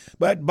one.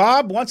 But,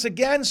 Bob, once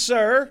again,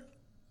 sir,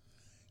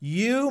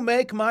 you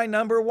make my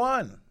number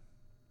 1.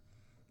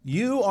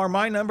 You are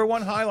my number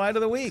 1 highlight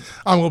of the week.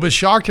 I'm a little bit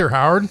shocked here,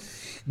 Howard.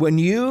 When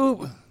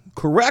you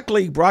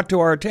correctly brought to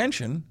our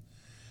attention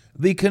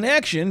the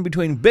connection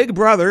between Big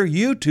Brother,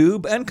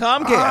 YouTube, and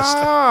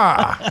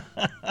Comcast.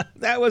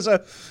 That was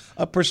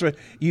a person.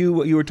 You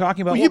were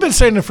talking about. Well, you've been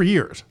saying it for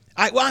years.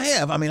 I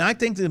have. I mean, I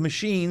think the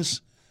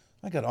machines.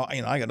 I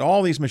got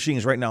all these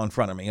machines right now in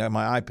front of me.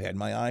 My iPad,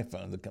 my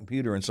iPhone, the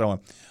computer, and so on.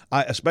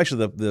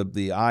 Especially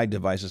the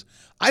iDevices.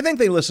 I think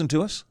they listen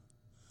to us.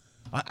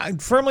 I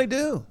firmly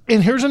do.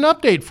 And here's an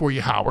update for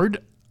you,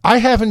 Howard. I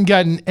haven't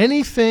gotten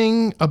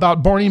anything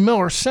about Barney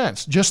Miller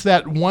since. Just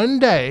that one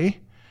day,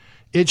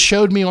 it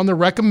showed me on the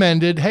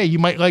recommended, hey, you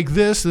might like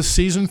this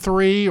season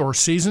 3 or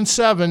season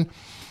 7,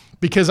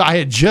 because I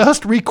had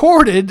just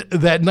recorded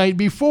that night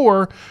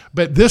before,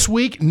 but this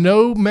week,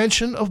 no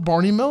mention of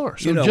Barney Miller.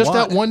 So just why?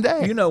 that one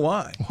day. You know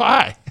why?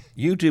 Why?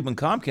 YouTube and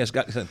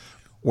Comcast said,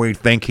 we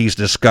think he's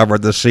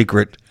discovered the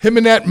secret. Him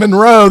and that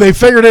Monroe, they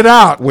figured it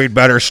out. We'd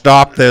better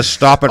stop this.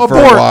 Stop it for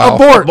a while.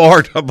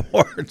 Abort.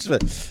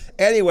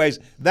 Anyways,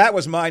 that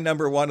was my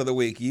number 1 of the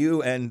week.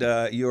 You and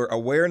your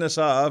awareness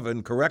of,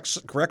 and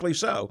correctly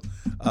so,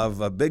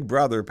 of Big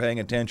Brother paying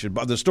attention.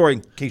 But the story,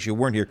 in case you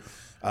weren't here,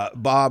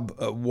 Bob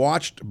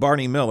watched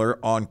Barney Miller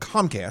on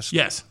Comcast.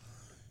 Yes.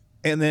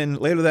 And then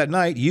later that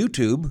night,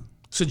 YouTube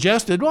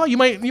suggested, well, you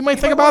might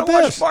think about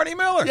this. Watch Barney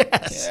Miller.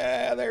 Yes.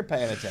 Yeah, they're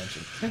paying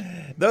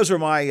attention. Those were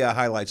my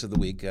highlights of the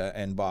week,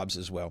 and Bob's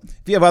as well.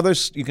 If you have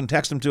others, you can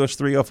text them to us,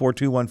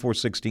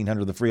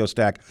 304-214-1600, the Frio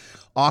Stack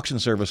auction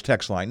service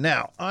text line.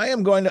 Now, I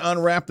am going to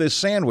unwrap this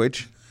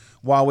sandwich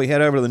while we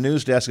head over to the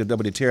news desk at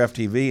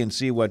WTRF-TV and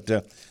see what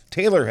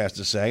Taylor has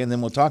to say, and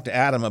then we'll talk to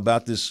Adam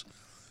about this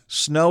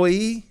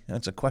snowy,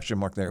 that's a question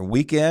mark there,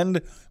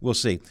 weekend. We'll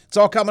see. It's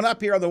all coming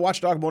up here on the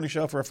Watchdog Morning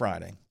Show for a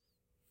Friday.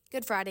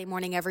 Good Friday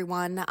morning,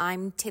 everyone.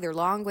 I'm Taylor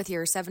Long with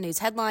your 7 News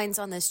headlines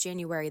on this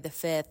January the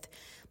 5th.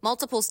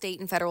 Multiple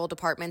state and federal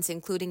departments,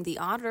 including the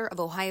Auditor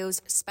of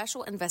Ohio's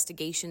Special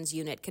Investigations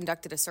Unit,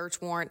 conducted a search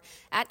warrant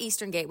at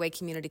Eastern Gateway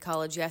Community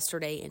College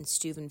yesterday in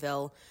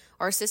Steubenville.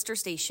 Our sister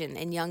station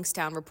in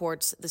Youngstown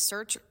reports the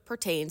search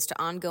pertains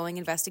to ongoing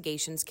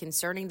investigations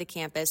concerning the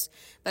campus,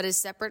 but is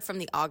separate from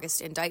the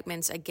August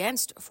indictments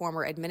against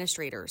former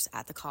administrators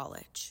at the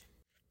college.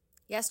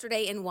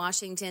 Yesterday in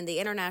Washington, the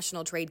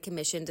International Trade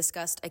Commission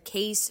discussed a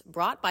case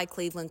brought by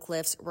Cleveland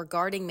Cliffs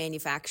regarding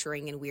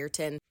manufacturing in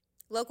Weirton.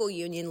 Local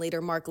union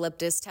leader Mark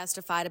Liptis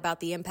testified about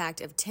the impact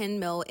of tin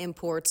mill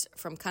imports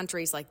from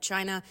countries like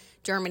China,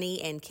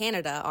 Germany, and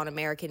Canada on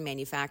American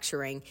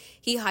manufacturing.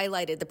 He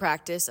highlighted the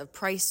practice of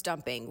price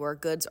dumping, where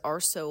goods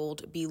are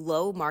sold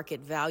below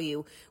market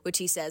value, which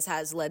he says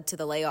has led to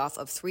the layoff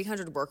of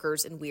 300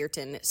 workers in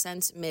Weirton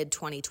since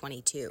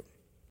mid-2022.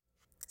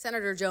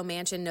 Senator Joe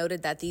Manchin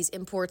noted that these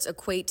imports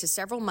equate to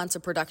several months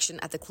of production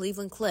at the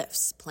Cleveland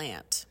Cliffs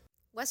plant.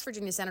 West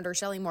Virginia Senator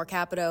Shelley Moore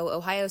Capito,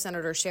 Ohio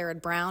Senator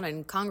Sherrod Brown,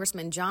 and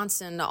Congressman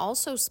Johnson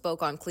also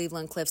spoke on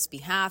Cleveland Cliffs'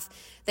 behalf.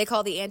 They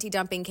call the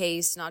anti-dumping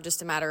case not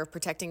just a matter of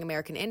protecting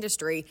American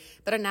industry,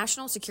 but a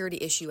national security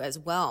issue as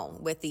well,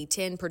 with the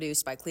tin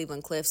produced by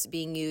Cleveland Cliffs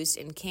being used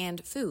in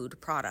canned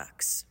food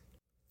products.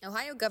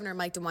 Ohio Governor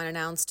Mike DeWine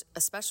announced a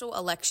special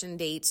election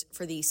date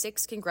for the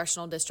 6th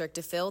Congressional District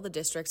to fill the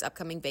district's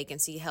upcoming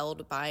vacancy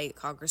held by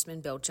Congressman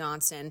Bill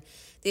Johnson.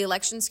 The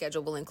election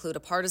schedule will include a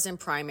partisan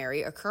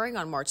primary occurring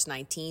on March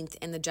 19th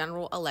and the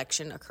general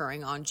election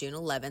occurring on June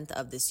 11th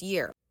of this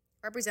year.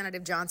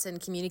 Representative Johnson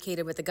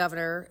communicated with the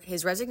governor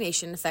his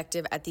resignation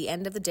effective at the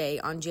end of the day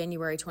on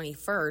January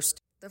 21st.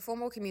 The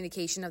formal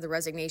communication of the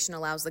resignation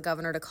allows the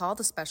governor to call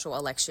the special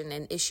election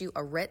and issue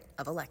a writ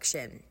of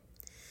election.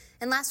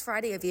 And last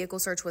Friday, a vehicle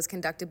search was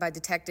conducted by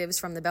detectives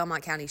from the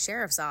Belmont County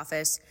Sheriff's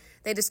Office.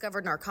 They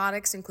discovered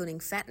narcotics, including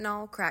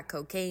fentanyl, crack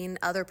cocaine,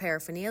 other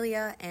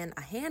paraphernalia, and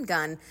a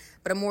handgun.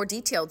 But a more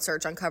detailed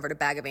search uncovered a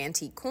bag of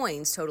antique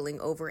coins totaling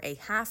over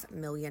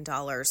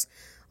 $500,000.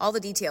 All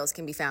the details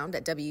can be found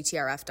at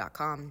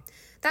WTRF.com.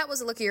 That was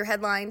a look at your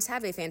headlines.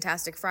 Have a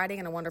fantastic Friday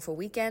and a wonderful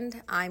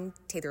weekend. I'm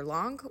Taylor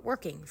Long,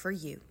 working for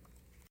you.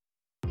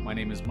 My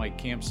name is Mike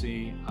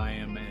Campsey. I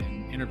am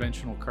an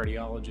interventional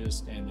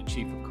cardiologist and the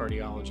chief of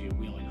cardiology at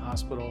Wheeling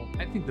Hospital.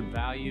 I think the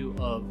value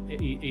of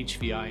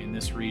HVI in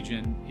this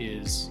region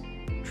is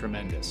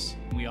tremendous.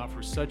 We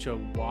offer such a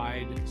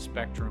wide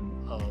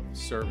spectrum of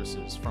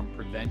services, from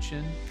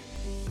prevention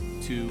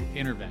to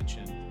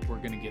intervention. We're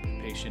going to get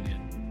the patient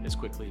in as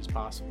quickly as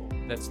possible.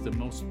 That's the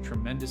most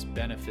tremendous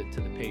benefit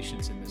to the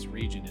patients in this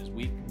region is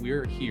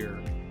we're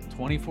here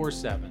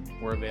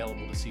 24/7. We're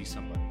available to see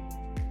somebody.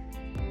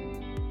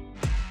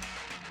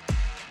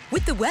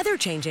 With the weather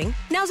changing,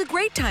 now's a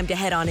great time to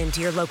head on into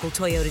your local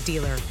Toyota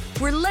dealer,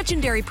 where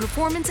legendary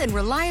performance and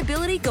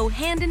reliability go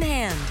hand in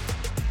hand.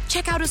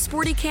 Check out a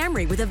sporty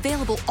Camry with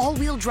available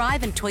all-wheel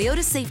drive and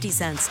Toyota Safety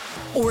Sense,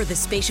 or the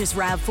spacious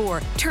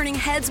RAV4, turning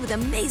heads with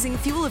amazing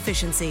fuel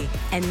efficiency.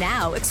 And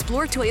now,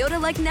 explore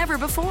Toyota like never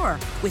before,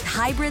 with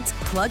hybrids,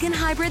 plug-in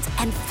hybrids,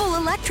 and full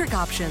electric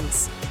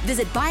options.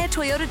 Visit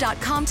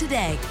buyatoyota.com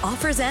today.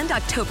 Offers end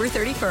October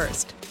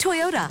 31st.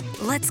 Toyota,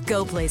 let's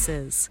go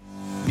places.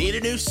 Need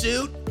a new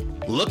suit?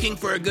 Looking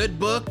for a good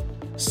book?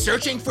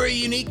 Searching for a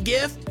unique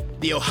gift?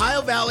 The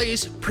Ohio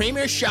Valley's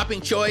premier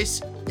shopping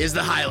choice is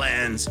the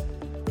Highlands.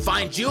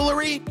 Find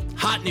jewelry,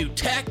 hot new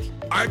tech,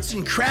 arts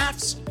and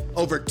crafts,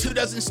 over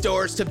 24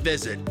 stores to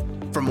visit.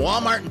 From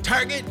Walmart and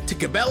Target to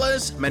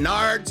Cabela's,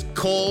 Menards,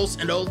 Kohl's,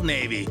 and Old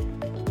Navy.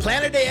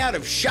 Plan a day out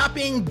of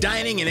shopping,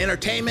 dining, and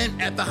entertainment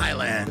at the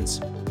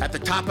Highlands. At the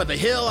top of the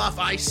hill off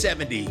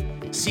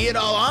I-70. See it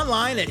all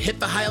online at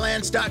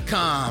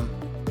hitthehighlands.com.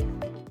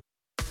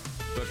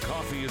 The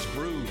coffee is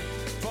brewed,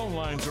 phone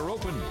lines are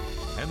open,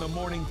 and the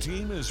morning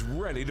team is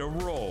ready to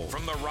roll.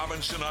 From the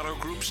Robinson Auto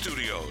Group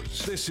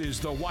studios, this is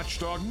the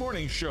Watchdog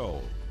Morning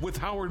Show with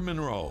Howard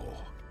Monroe.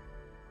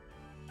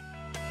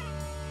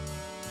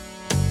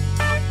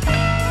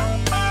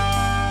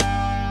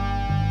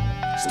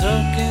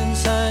 Stuck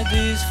inside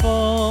these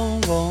four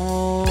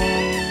walls,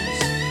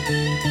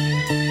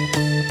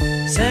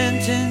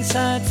 sent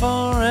inside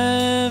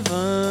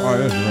forever. Oh,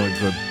 this is really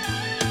good.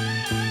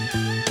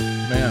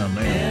 Man, oh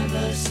man.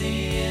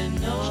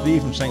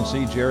 Steve from St.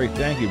 C. Jerry,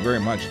 thank you very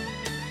much.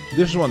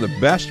 This is one of the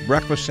best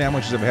breakfast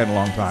sandwiches I've had in a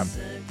long time.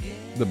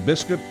 The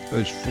biscuit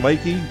is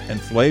flaky and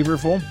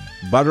flavorful,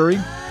 buttery.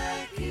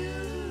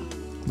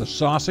 The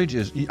sausage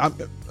is... you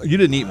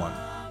didn't eat one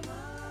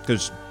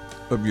because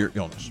of your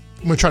illness.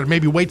 I'm going to try to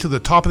maybe wait till the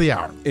top of the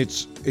hour.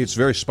 It's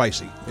very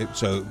spicy,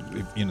 so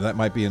that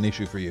might be an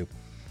issue for you.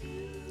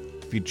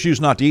 If you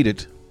choose not to eat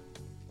it,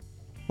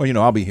 well,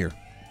 I'll be here.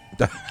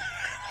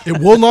 It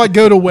will not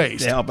go to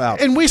waste. To help out.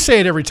 And we say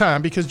it every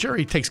time because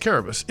Jerry takes care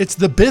of us. It's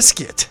the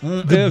biscuit.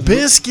 The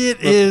biscuit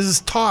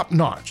is top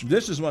notch.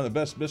 This is one of the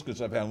best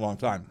biscuits I've had in a long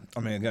time. I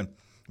mean, again,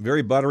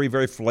 very buttery,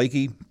 very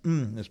flaky.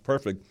 It's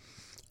perfect.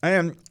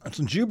 And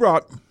since you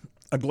brought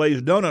a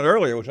glazed donut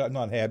earlier, which I've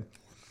not had,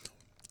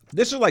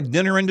 this is like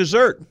dinner and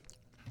dessert.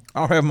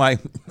 I'll have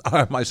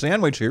my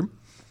sandwich here.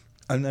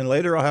 And then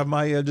later I'll have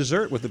my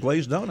dessert with the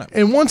glazed donut.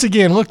 And once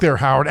again, look there,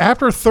 Howard.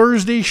 After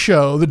Thursday's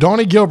show, the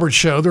Donnie Gilbert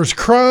show, there's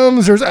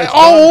crumbs, there's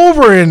all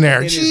over in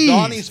there. It is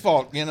Donnie's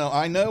fault. You know,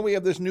 I know we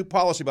have this new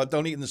policy about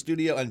don't eat in the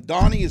studio, and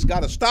Donnie has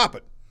got to stop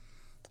it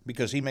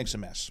because he makes a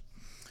mess.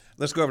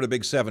 Let's go over to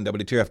Big 7,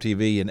 WTRF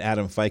TV, and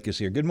Adam Fike is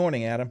here. Good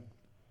morning, Adam.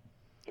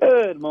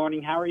 Good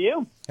morning. How are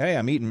you? Hey,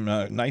 I'm eating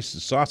a nice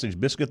sausage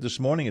biscuit this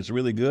morning. It's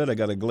really good. I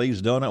got a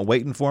glazed donut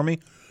waiting for me.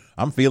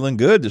 I'm feeling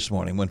good this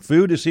morning. When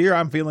food is here,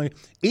 I'm feeling,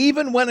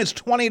 even when it's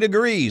 20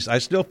 degrees, I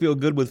still feel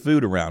good with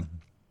food around.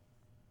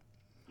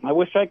 I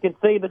wish I could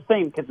say the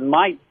same, because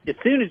as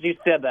soon as you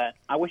said that,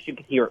 I wish you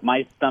could hear it.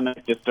 My stomach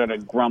just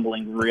started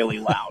grumbling really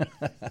loud.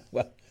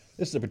 Well,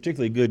 this is a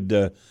particularly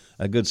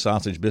good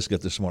sausage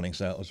biscuit this morning,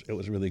 so it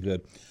was really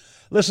good.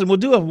 Listen, we'll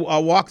do a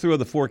walkthrough of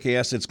the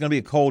forecast. It's going to be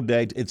a cold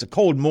day. It's a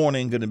cold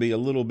morning, going to be a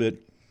little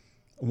bit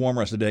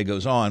warmer as the day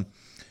goes on.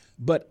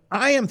 But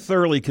I am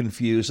thoroughly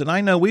confused, and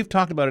I know we've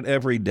talked about it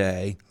every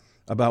day,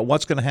 about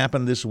what's going to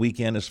happen this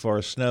weekend as far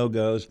as snow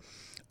goes.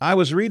 I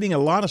was reading a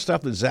lot of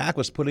stuff that Zach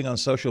was putting on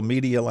social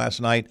media last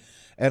night,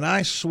 and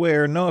I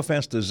swear, no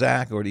offense to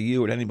Zach or to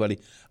you or to anybody,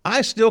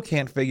 I still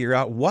can't figure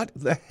out what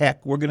the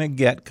heck we're going to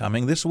get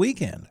coming this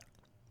weekend.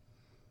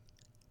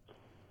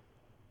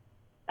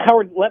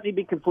 Howard, let me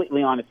be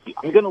completely honest with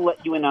you. I'm going to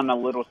let you in on a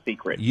little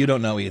secret. You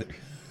don't know either.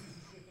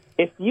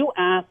 If you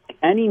ask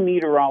any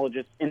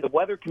meteorologist in the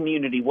weather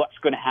community what's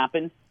going to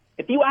happen,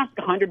 if you ask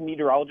 100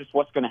 meteorologists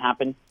what's going to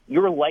happen,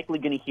 you're likely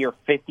going to hear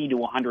 50 to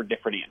 100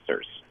 different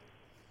answers.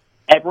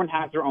 Everyone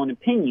has their own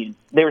opinion.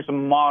 There's a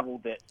model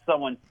that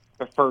someone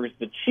prefers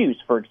to choose,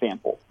 for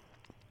example.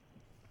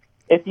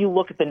 If you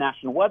look at the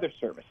National Weather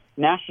Service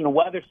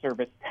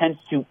tends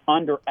to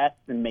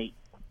underestimate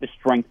the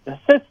strength of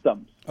the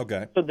systems.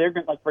 Okay. So they're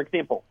going, like, for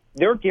example,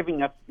 they're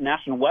giving us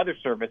National Weather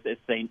Service is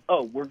saying,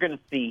 oh, we're going to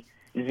see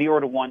 0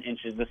 to 1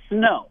 inches of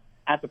snow.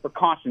 As a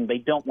precaution, they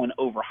don't want to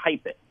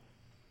overhype it.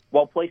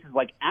 While places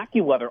like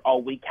AccuWeather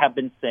all week have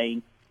been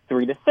saying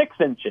 3 to 6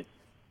 inches.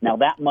 Now,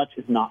 that much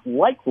is not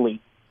likely,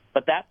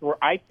 but that's where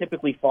I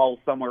typically fall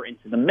somewhere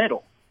into the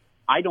middle.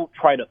 I don't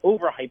try to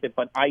overhype it,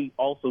 but I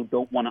also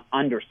don't want to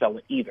undersell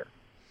it either.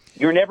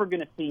 You're never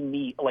going to see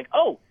me like,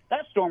 oh,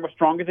 that storm was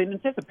stronger than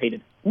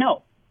anticipated.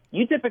 No.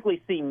 You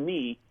typically see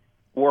me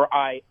where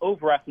I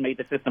overestimate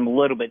the system a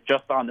little bit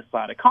just on the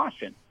side of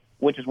caution,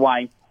 which is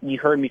why you may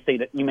have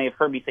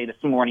heard me say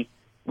this morning,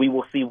 we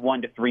will see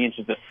 1 to 3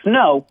 inches of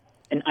snow.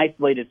 An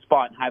isolated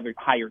spot in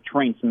higher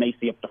terrains may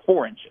see up to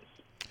 4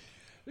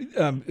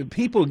 inches.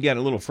 People get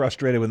a little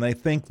frustrated when they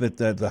think that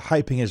the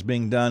hyping is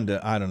being done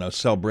to, I don't know,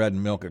 sell bread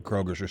and milk at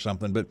Kroger's or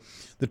something. But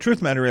the truth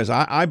of the matter is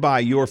I buy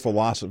your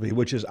philosophy,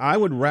 which is I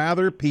would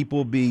rather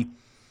people be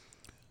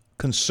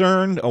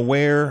concerned,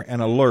 aware,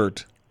 and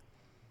alert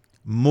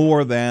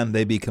more than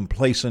they be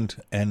complacent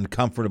and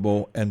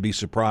comfortable and be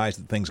surprised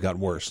that things got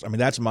worse. I mean,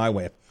 that's my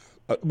way.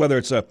 Whether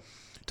it's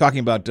talking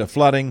about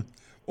flooding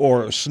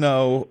or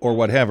snow or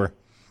whatever,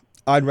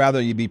 I'd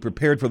rather you be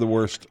prepared for the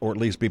worst or at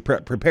least be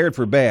prepared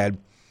for bad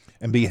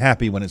and be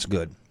happy when it's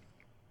good.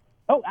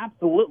 Oh,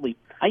 absolutely.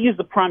 I used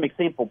a prime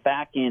example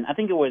back in, I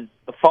think it was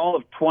the fall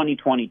of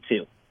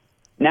 2022.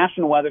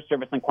 National Weather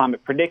Service and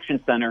Climate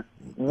Prediction Center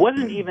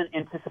wasn't even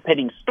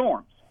anticipating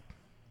storms.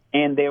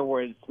 And there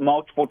was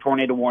multiple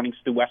tornado warnings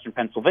through western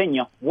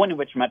Pennsylvania, one of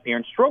which my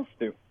parents drove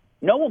through.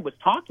 No one was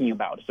talking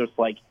about it. So it's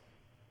like,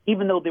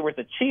 even though there was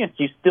a chance,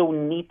 you still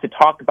need to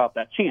talk about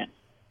that chance.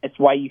 It's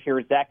why you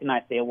hear Zach and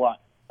I say a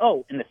lot,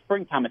 oh, in the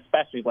springtime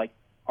especially, like,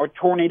 our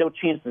tornado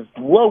chance is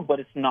low, but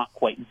it's not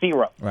quite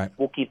zero. Right.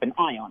 We'll keep an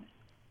eye on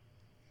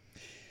it.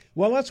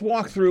 Well, let's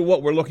walk through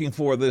what we're looking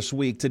for this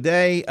week.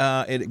 Today,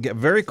 it's a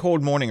very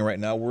cold morning right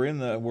now.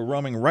 We're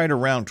roaming right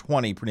around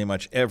 20 pretty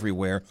much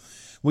everywhere.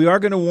 We are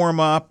going to warm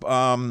up,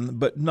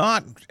 but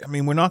not. I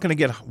mean, we're not going to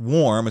get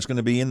warm. It's going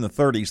to be in the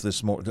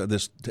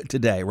 30s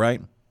today,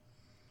 right?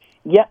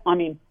 Yeah, I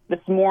mean,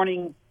 this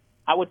morning,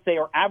 I would say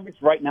our average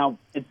right now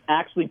is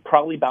actually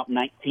probably about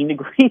 19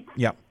 degrees.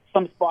 Yeah.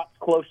 Some spots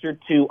closer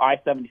to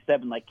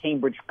I-77, like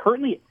Cambridge,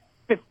 currently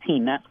at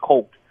 15. That's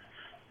cold.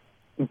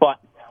 But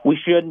we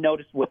should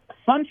notice with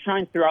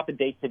sunshine throughout the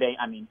day today,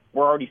 I mean,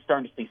 we're already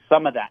starting to see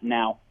some of that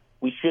now.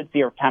 We should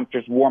see our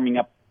temperatures warming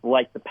up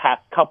like the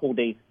past couple of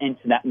days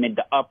into that mid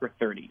to upper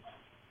 30s.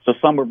 So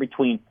somewhere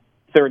between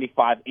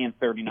 35 and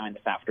 39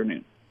 this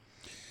afternoon.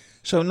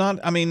 So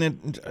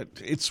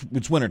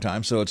it's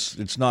wintertime, so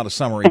it's not a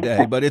summery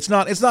day, but it's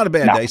not a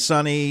bad day.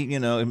 Sunny,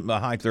 in the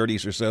high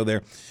 30s or so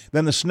there.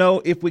 Then the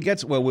snow, if we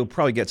get, we'll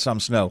probably get some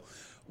snow.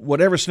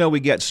 Whatever snow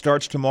we get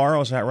starts tomorrow,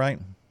 is that right?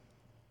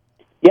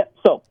 Yeah,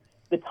 so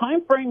the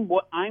time frame,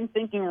 what I'm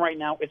thinking right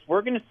now is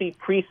we're going to see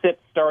precip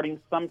starting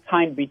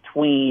sometime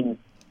between,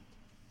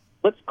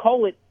 let's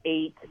call it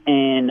 8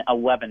 and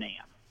 11 a.m.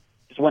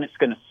 is when it's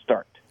going to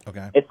start.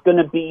 Okay. It's going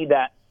to be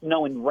that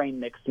snow and rain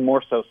mix,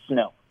 more so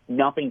snow.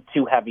 Nothing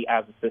too heavy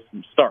as the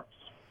system starts.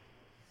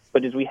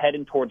 But as we head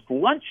in towards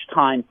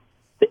lunchtime,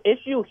 the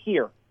issue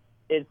here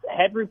is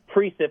heavy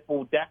precip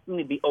will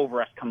definitely be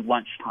over us come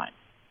lunchtime.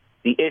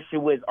 The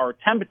issue is our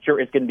temperature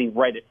is going to be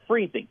right at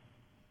freezing.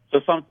 So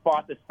some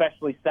spots,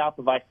 especially south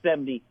of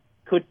I-70,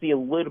 could see a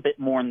little bit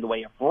more in the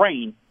way of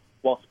rain,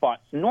 while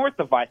spots north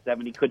of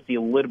I-70 could see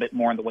a little bit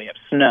more in the way of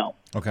snow.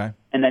 Okay.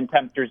 And then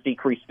temperatures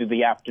decrease through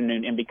the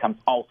afternoon and becomes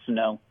all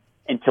snow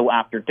until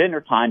after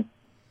dinner time,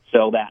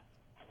 so that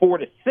 4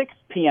 to 6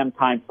 p.m.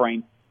 time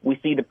frame, we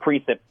see the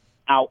precip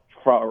out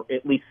for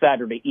at least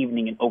Saturday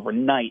evening and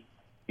overnight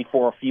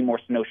before a few more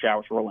snow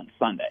showers roll in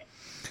Sunday.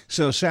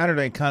 So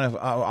Saturday kind of,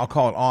 I'll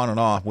call it on and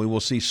off. We will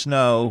see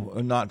snow,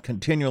 not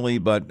continually,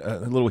 but a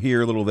little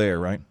here, a little there,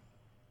 right?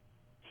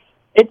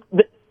 It's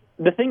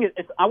the thing is,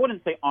 I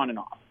wouldn't say on and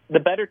off. The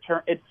better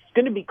term, it's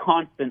going to be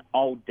constant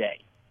all day.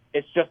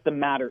 It's just a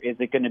matter, is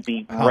it going to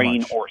be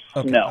rain or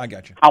snow? Okay, I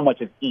got you. How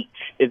much of each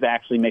is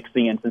actually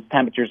mixing in, since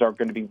temperatures are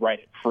going to be right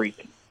at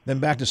freezing. Then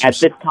back to At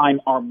this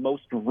time, our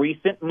most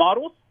recent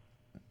models,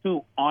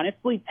 who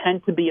honestly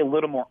tend to be a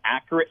little more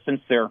accurate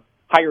since they're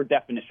higher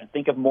definition.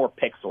 Think of more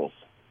pixels.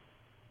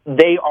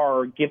 They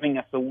are giving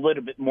us a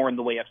little bit more in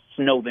the way of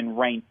snow than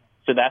rain,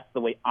 so that's the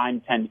way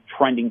I'm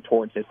trending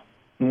towards, is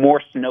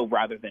more snow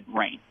rather than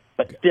rain.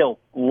 But still,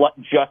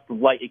 just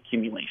light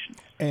accumulation.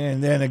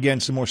 And then again,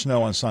 some more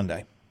snow on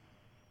Sunday.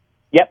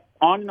 Yep,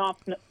 on and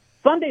off.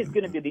 Sunday is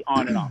going to be the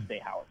on and off day,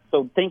 Howard.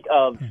 So think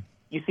of,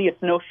 you see a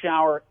snow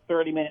shower,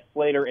 30 minutes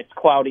later it's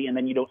cloudy, and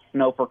then you don't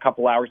snow for a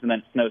couple hours, and then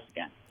it snows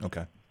again.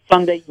 Okay.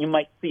 Sunday, you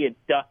might see it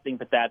dusting,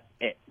 but that's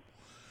it.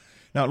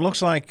 Now, it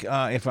looks like,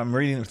 if I'm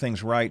reading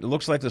things right, it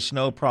looks like the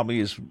snow probably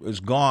is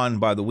gone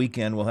by the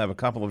weekend. We'll have a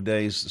couple of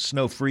days,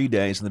 snow-free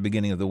days in the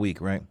beginning of the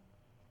week, right?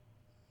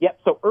 Yep,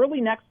 so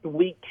early next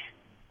week,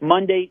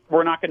 Monday,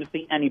 we're not going to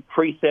see any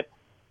precip.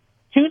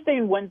 Tuesday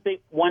and Wednesday,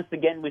 once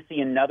again, we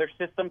see another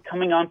system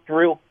coming on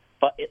through,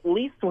 but at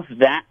least with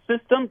that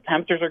system,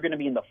 temperatures are going to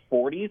be in the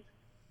 40s,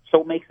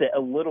 so it makes it a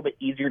little bit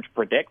easier to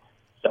predict.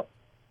 So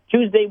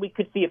Tuesday, we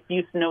could see a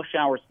few snow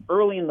showers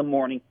early in the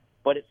morning,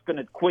 but it's going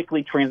to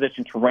quickly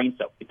transition to rain.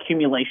 So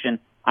accumulation,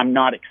 I'm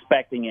not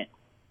expecting it.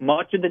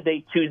 Much of the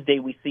day Tuesday,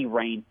 we see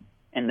rain.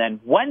 And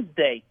then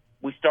Wednesday,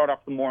 we start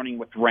off the morning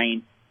with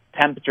rain.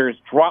 Temperatures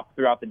drop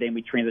throughout the day, and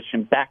we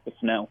transition back to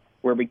snow,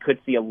 where we could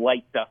see a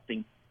light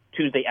dusting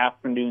Tuesday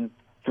afternoon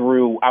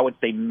through, I would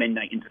say,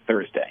 midnight into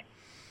Thursday.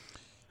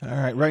 All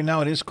right. Right now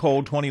it is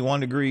cold,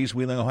 21 degrees,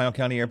 Wheeling, Ohio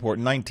County Airport,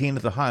 19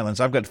 at the Highlands.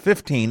 I've got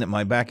 15 at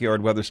my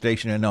backyard weather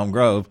station in Elm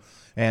Grove,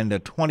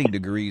 and 20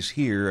 degrees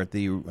here at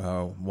the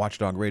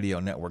Watchdog Radio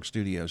Network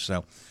studios.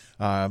 So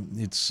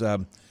it's,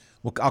 well,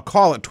 I'll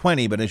call it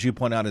 20, but as you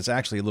point out, it's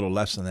actually a little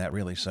less than that,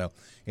 really. So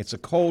it's a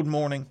cold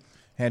morning.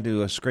 Had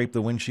to scrape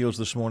the windshields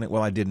this morning.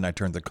 Well, I didn't. I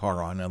turned the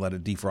car on and I let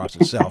it defrost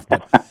itself.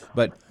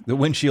 But the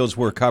windshields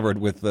were covered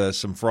with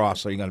some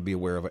frost, so you got to be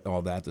aware of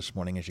all that this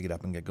morning as you get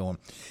up and get going.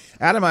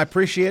 Adam, I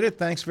appreciate it.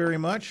 Thanks very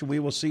much. We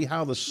will see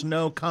how the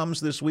snow comes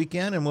this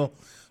weekend, and we'll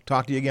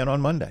talk to you again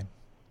on Monday.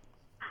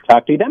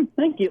 Talk to you then.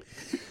 Thank you.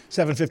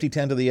 7:50,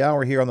 10 to the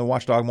hour here on the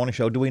Watchdog Morning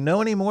Show. Do we know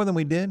any more than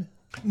we did?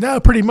 No,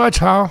 pretty much.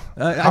 How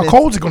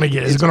cold is it going to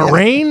get? Is it going to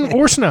rain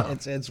or snow?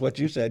 It's what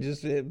you said.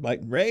 Just it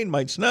might rain,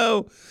 might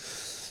snow.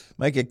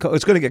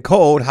 It's going to get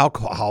cold. How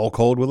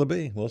cold will it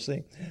be? We'll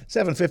see.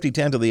 7:50,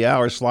 10 to the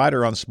hour.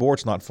 Slider on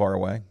sports not far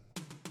away.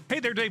 Hey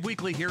there, Dave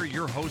Weekley here,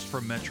 your host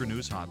from Metro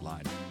News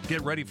Hotline.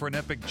 Get ready for an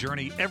epic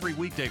journey every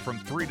weekday from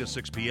 3 to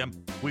 6 p.m.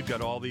 We've got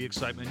all the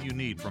excitement you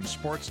need, from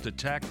sports to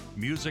tech,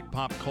 music,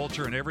 pop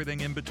culture, and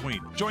everything in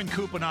between. Join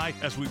Coop and I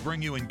as we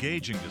bring you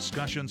engaging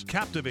discussions,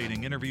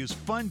 captivating interviews,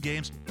 fun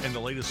games, and the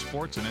latest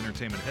sports and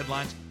entertainment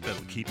headlines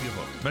that'll keep you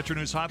hooked. Metro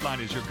News Hotline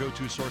is your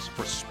go-to source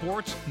for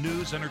sports,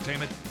 news,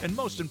 entertainment, and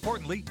most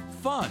importantly,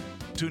 fun.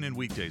 Tune in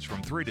weekdays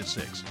from 3 to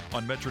 6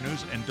 on Metro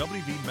News and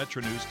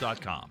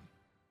WVMetroNews.com.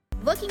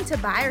 Looking to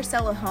buy or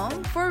sell a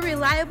home? For a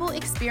reliable,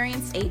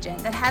 experienced agent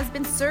that has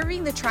been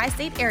serving the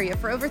tri-state area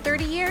for over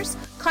 30 years,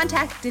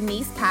 contact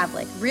Denise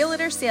Pavlik,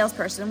 Realtor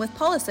Salesperson with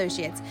Poll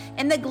Associates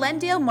in the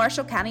Glendale,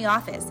 Marshall County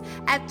office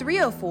at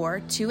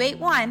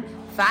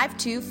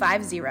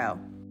 304-281-5250.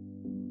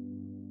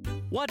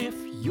 What if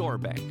your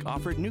bank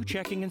offered new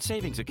checking and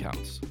savings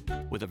accounts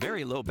with a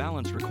very low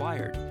balance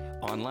required,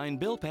 online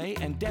bill pay,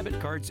 and debit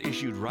cards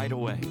issued right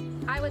away?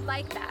 I would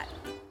like that.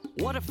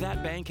 What if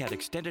that bank had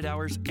extended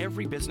hours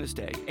every business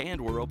day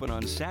and were open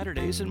on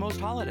Saturdays and most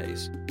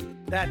holidays?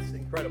 That's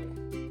incredible.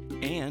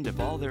 And if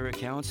all their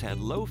accounts had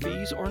low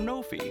fees or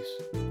no fees?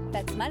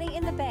 That's money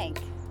in the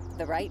bank.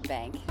 The right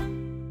bank.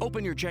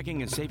 Open your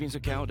checking and savings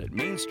account at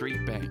Main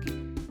Street Bank.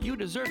 You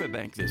deserve a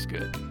bank this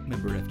good.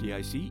 Member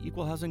FDIC,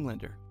 Equal Housing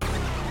Lender.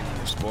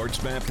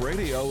 Sports Map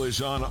Radio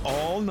is on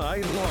all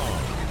night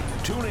long.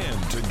 Tune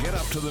in to get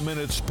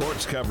up-to-the-minute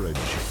sports coverage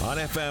on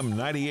FM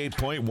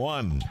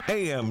 98.1,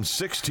 AM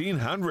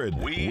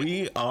 1600.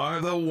 We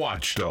are the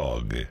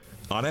Watchdog.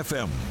 On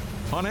FM,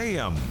 on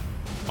AM,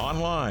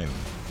 online,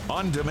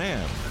 on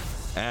demand,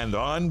 and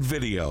on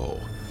video.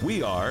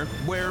 We are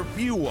where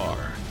you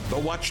are. The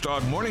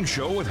Watchdog Morning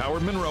Show with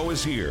Howard Monroe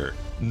is here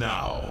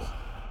now.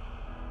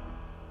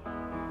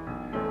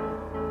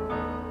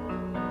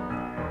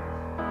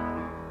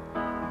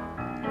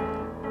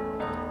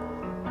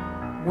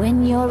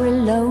 When you're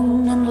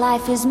alone and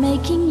life is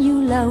making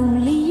you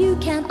lonely, you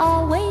can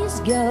always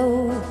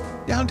go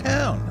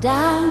downtown.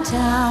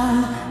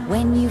 Downtown.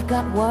 When you've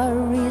got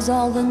worries,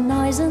 all the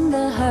noise and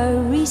the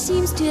hurry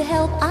seems to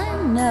help,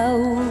 I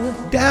know.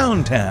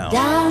 Downtown.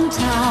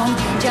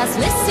 Downtown. Just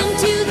listen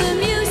to the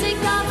music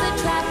of the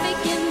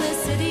traffic in the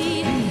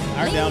city.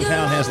 Our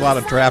downtown has a lot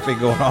of traffic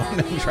going on.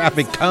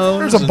 Traffic cones.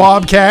 There's a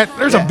bobcat.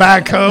 There's a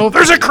backhoe.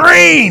 There's a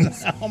crane.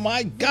 Oh,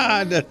 my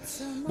God.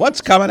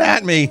 What's coming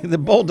at me? The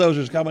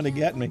bulldozer's coming to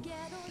get me.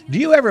 Do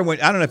you ever, I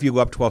don't know if you go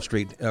up 12th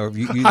Street. Or if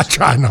you I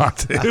try not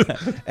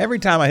to. Every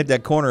time I hit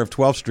that corner of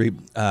 12th Street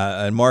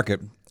and Market,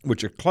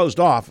 which are closed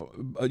off,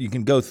 you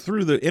can go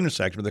through the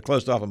intersection, but they're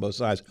closed off on both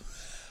sides.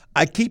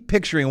 I keep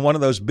picturing one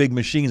of those big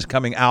machines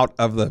coming out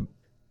of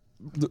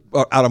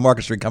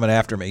Market Street coming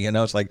after me. You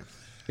know, it's like,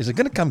 is it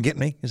going to come get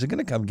me? Is it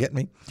going to come get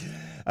me?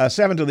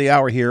 7 to the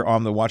hour here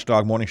on the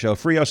Watchdog Morning Show.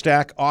 Frio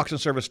Stack Auction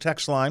Service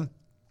text line,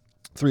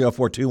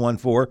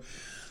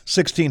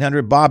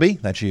 304-214-1600. Bobby,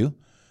 that's you.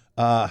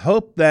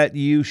 Hope that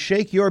you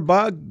shake your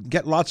bug,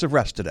 get lots of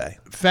rest today.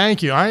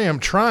 Thank you. I am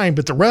trying,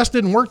 but the rest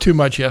didn't work too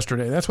much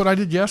yesterday. That's what I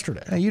did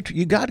yesterday. Now,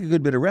 you got a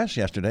good bit of rest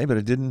yesterday, but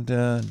it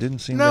didn't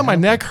seem. No, my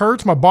neck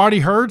hurts, my body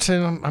hurts,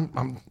 and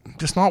I'm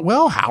just not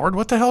well, Howard.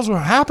 What the hell's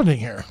happening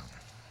here?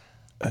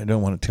 I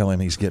don't want to tell him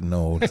he's getting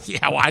old.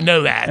 Yeah, well, I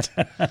know that.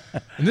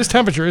 And this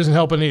temperature isn't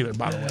helping either,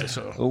 by the way.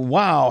 So,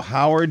 wow,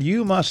 Howard,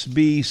 you must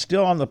be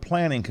still on the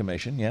Planning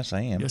Commission. Yes, I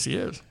am. Yes, he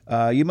is.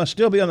 You must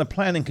still be on the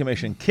Planning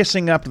Commission,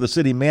 kissing up to the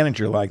city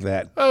manager like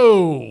that.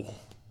 Oh.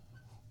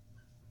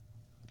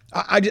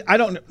 I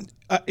don't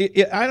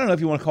know if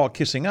you want to call it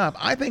kissing up.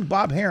 I think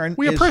Bob Herron.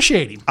 We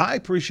appreciate him. I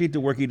appreciate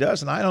the work he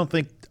does, and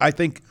I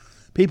think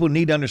people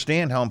need to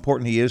understand how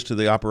important he is to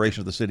the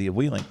operation of the city of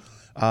Wheeling.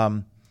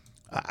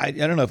 I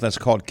don't know if that's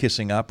called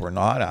kissing up or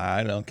not.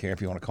 I don't care if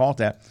you want to call it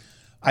that.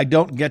 I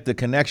don't get the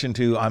connection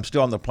to I'm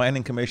still on the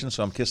Planning Commission,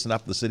 so I'm kissing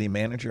up the city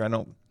manager. I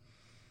don't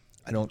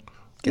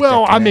get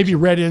well, that I maybe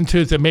read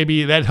into it that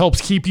maybe that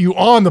helps keep you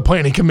on the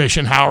Planning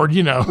Commission, Howard,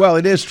 you know. Well,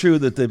 it is true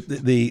that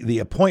the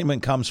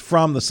appointment comes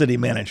from the city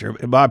manager.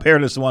 Bob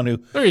Herron is the one who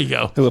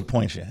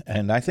appoints you.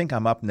 And I think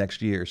I'm up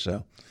next year,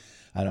 so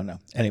I don't know.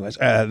 Anyways,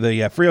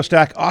 the Frio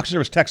Stack Auction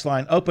Service text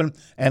line open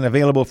and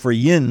available for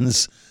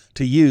yins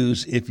to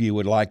use if you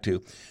would like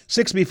to.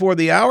 6 before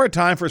the hour,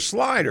 time for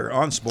Slider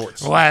on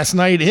Sports. Last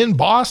night in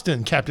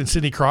Boston, Captain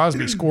Sidney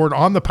Crosby scored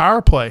on the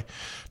power play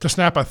to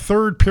snap a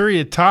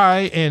third-period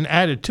tie and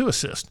added 2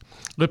 assists,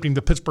 lifting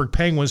the Pittsburgh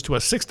Penguins to a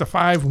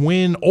 6-5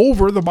 win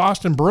over the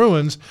Boston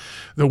Bruins.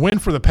 The win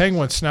for the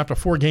Penguins snapped a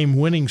 4-game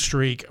winning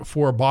streak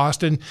for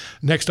Boston.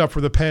 Next up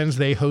for the Pens,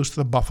 they host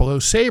the Buffalo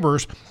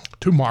Sabres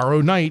tomorrow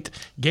night,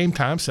 game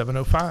time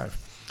 7:05.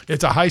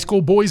 It's a high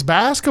school boys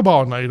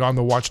basketball night on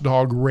the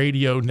Watchdog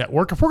Radio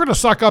Network. If we're going to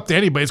suck up to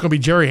anybody, it's going to be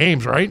Jerry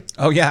Ames, right?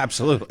 Oh, yeah,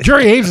 absolutely.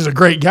 Jerry Ames is a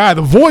great guy,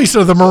 the voice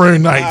of the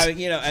Maroon Knights.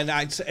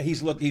 I'd say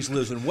he's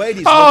losing weight.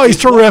 He's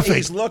terrific.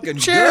 He's looking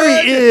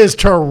Jerry good. is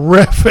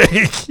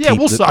terrific. Yeah,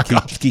 we'll suck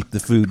up. Keep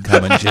the food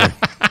coming, Jerry.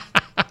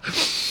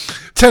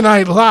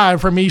 Tonight, live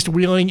from East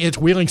Wheeling, it's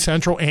Wheeling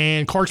Central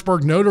and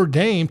Clarksburg Notre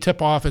Dame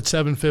tip-off at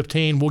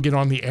 7:15. We'll get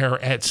on the air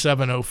at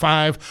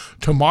 7:05.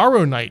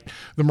 Tomorrow night,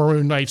 the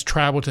Maroon Knights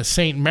travel to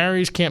St.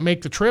 Mary's. Can't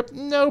make the trip?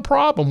 No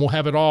problem. We'll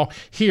have it all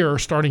here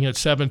starting at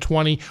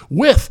 7:20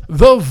 with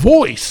the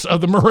voice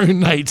of the Maroon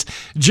Knights,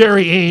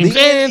 Jerry Ames.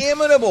 The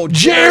inimitable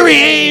Jerry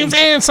Ames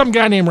and some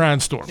guy named Ryan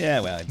Storm.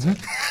 Yeah, well, he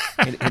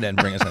doesn't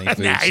bring us any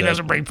food. Nah, he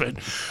doesn't bring food.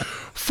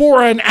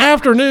 For an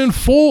afternoon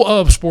full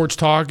of sports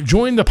talk,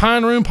 join the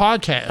Pine Room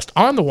Podcast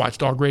on the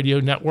Watchdog Radio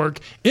Network.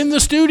 In the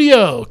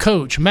studio,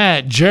 Coach,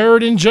 Matt,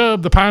 Jared, and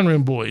Jub, the Pine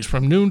Room Boys,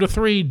 from noon to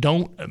 3.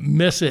 Don't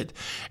miss it.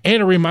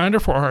 And a reminder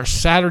for our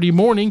Saturday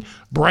morning,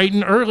 bright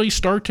and early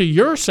start to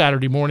your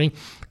Saturday morning,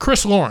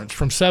 Chris Lawrence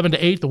from 7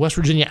 to 8, the West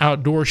Virginia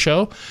Outdoor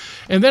Show.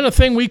 And then a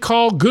thing we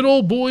call Good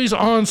Old Boys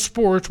on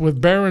Sports with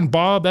Bear and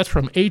Bob. That's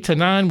from 8 to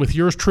 9 with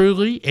yours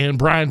truly and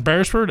Brian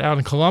Beresford out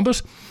in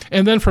Columbus.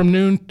 And then from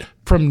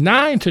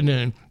 9 to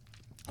noon,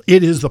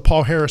 it is the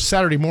Paul Harris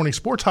Saturday Morning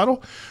Sports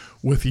Huddle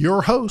with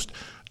your host,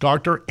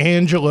 Dr.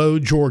 Angelo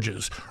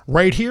Georges,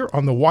 right here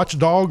on the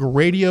Watchdog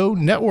Radio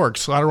Network.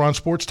 Slider on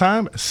Sports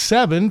Time,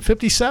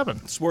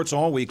 7:57. Sports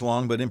all week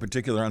long, but in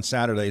particular on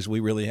Saturdays, we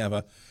really have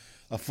a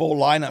full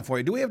lineup for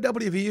you. Do we have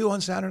WVU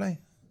on Saturday?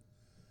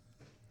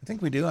 I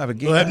think we do. I have a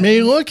game. Let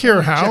me look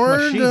here,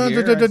 Howard.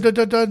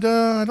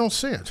 I don't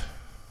see it.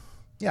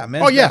 Yeah,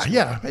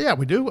 yeah,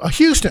 we do.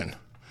 Houston.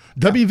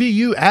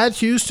 WVU at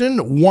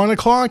Houston, 1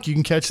 o'clock. You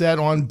can catch that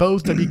on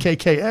both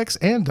WKKX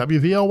and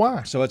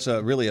WVLY. So it's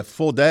really a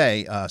full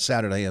day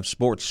Saturday of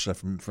sports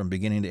from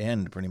beginning to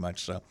end, pretty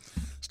much. So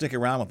stick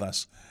around with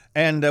us.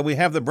 And we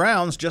have the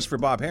Browns just for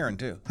Bob Herron,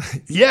 too.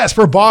 Yes,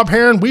 for Bob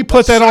Herron. We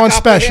put that on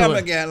special.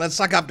 Let's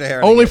suck up to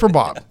Herron. Only again. for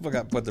Bob.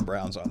 Put the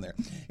Browns on there.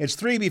 It's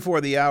 3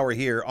 before the hour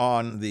here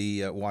on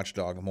the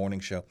Watchdog Morning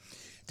Show.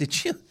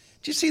 Did you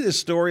see this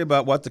story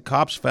about what the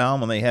cops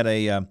found when they had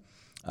a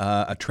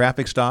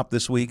traffic stop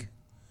this week?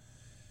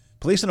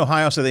 Police in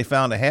Ohio say they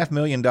found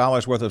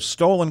 $500,000 worth of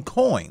stolen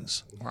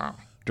coins. Wow.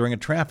 during a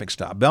traffic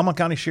stop. Belmont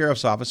County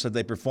Sheriff's Office said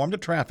they performed a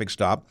traffic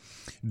stop.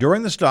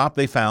 During the stop,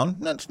 they found,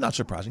 that's not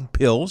surprising,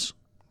 pills,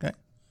 okay,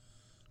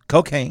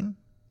 cocaine,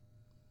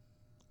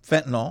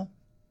 fentanyl.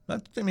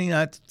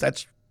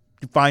 That's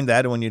you find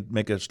that when you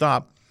make a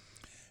stop,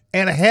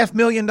 and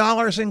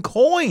 $500,000 in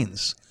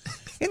coins.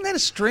 Isn't that a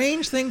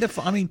strange thing to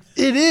find? I mean,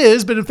 it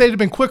is, but if they'd have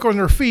been quicker on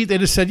their feet,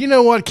 they'd have said, you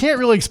know what, can't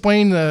really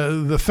explain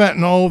the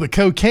fentanyl, the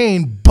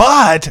cocaine,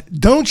 but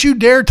don't you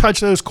dare touch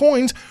those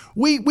coins.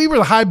 We were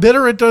the high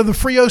bidder at the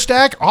Frio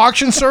Stack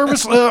auction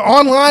service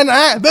online.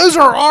 Those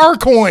are our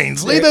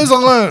coins. Leave those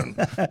alone.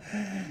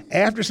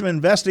 After some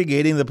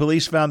investigating, the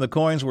police found the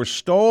coins were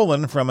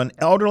stolen from an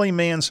elderly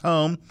man's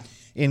home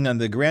in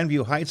the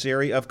Grandview Heights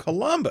area of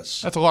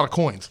Columbus. That's a lot of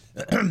coins.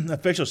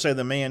 Officials say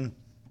the man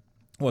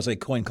was a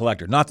coin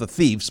collector. Not the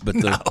thieves, but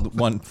the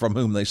one from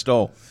whom they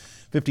stole.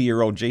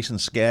 50-year-old Jason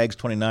Skaggs,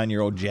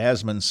 29-year-old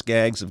Jasmine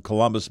Skaggs of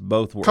Columbus,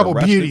 both were couple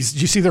arrested. Beauties.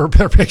 Did you see their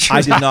pictures?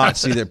 I did not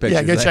see their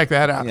pictures. Yeah, go check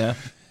that out. Yeah.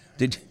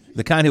 Did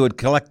the kind who would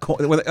collect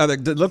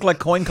did they look like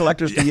coin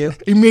collectors to you?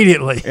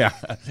 Immediately.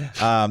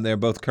 Yeah. They're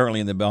both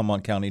currently in the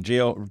Belmont County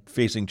Jail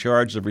facing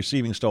charges of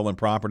receiving stolen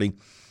property,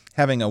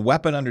 having a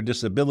weapon under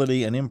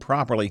disability, and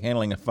improperly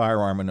handling a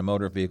firearm in a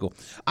motor vehicle.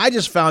 I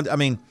just found,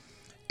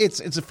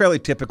 it's a fairly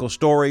typical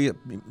story.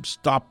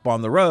 Stop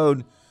on the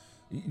road,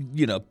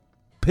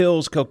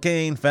 pills,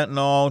 cocaine,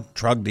 fentanyl,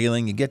 drug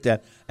dealing, you get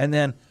that. And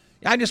then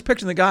I just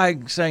picture the guy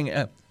saying,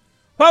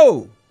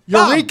 whoa,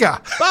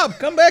 Eureka! Bob,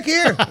 come back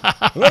here.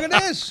 Look at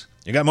this.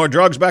 You got more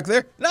drugs back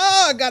there? No,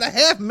 I got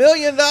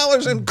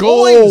 $500,000 in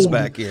coins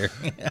back here.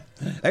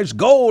 There's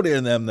gold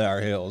in them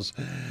there hills.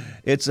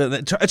 It's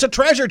a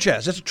treasure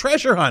chest. It's a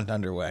treasure hunt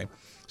underway.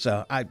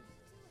 So I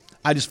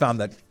just found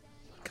that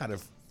kind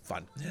of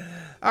fun.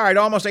 All right,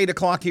 almost 8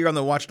 o'clock here on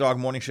the Watchdog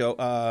Morning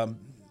Show.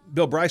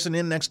 Bill Bryson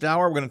in next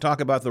hour. We're going to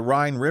talk about the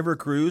Rhine River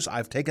Cruise.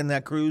 I've taken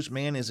that cruise.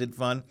 Man, is it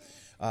fun.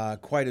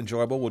 Quite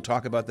enjoyable. We'll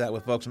talk about that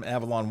with folks from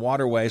Avalon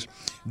Waterways.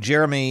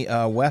 Jeremy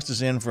West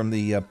is in from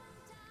the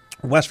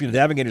Westview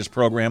Navigators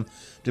program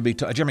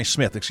Jeremy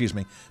Smith,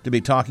 to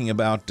be talking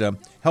about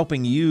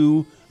helping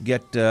you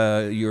get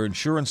your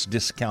insurance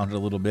discounted a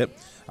little bit.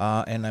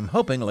 And I'm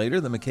hoping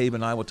later that McCabe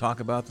and I will talk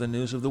about the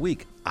news of the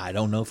week. I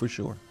don't know for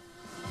sure.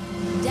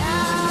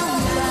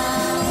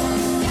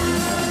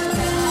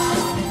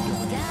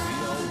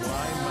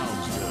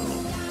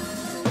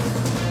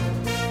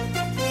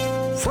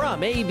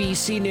 From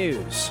ABC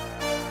News,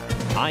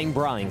 I'm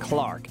Brian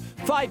Clark.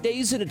 5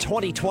 days into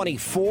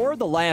 2024, the last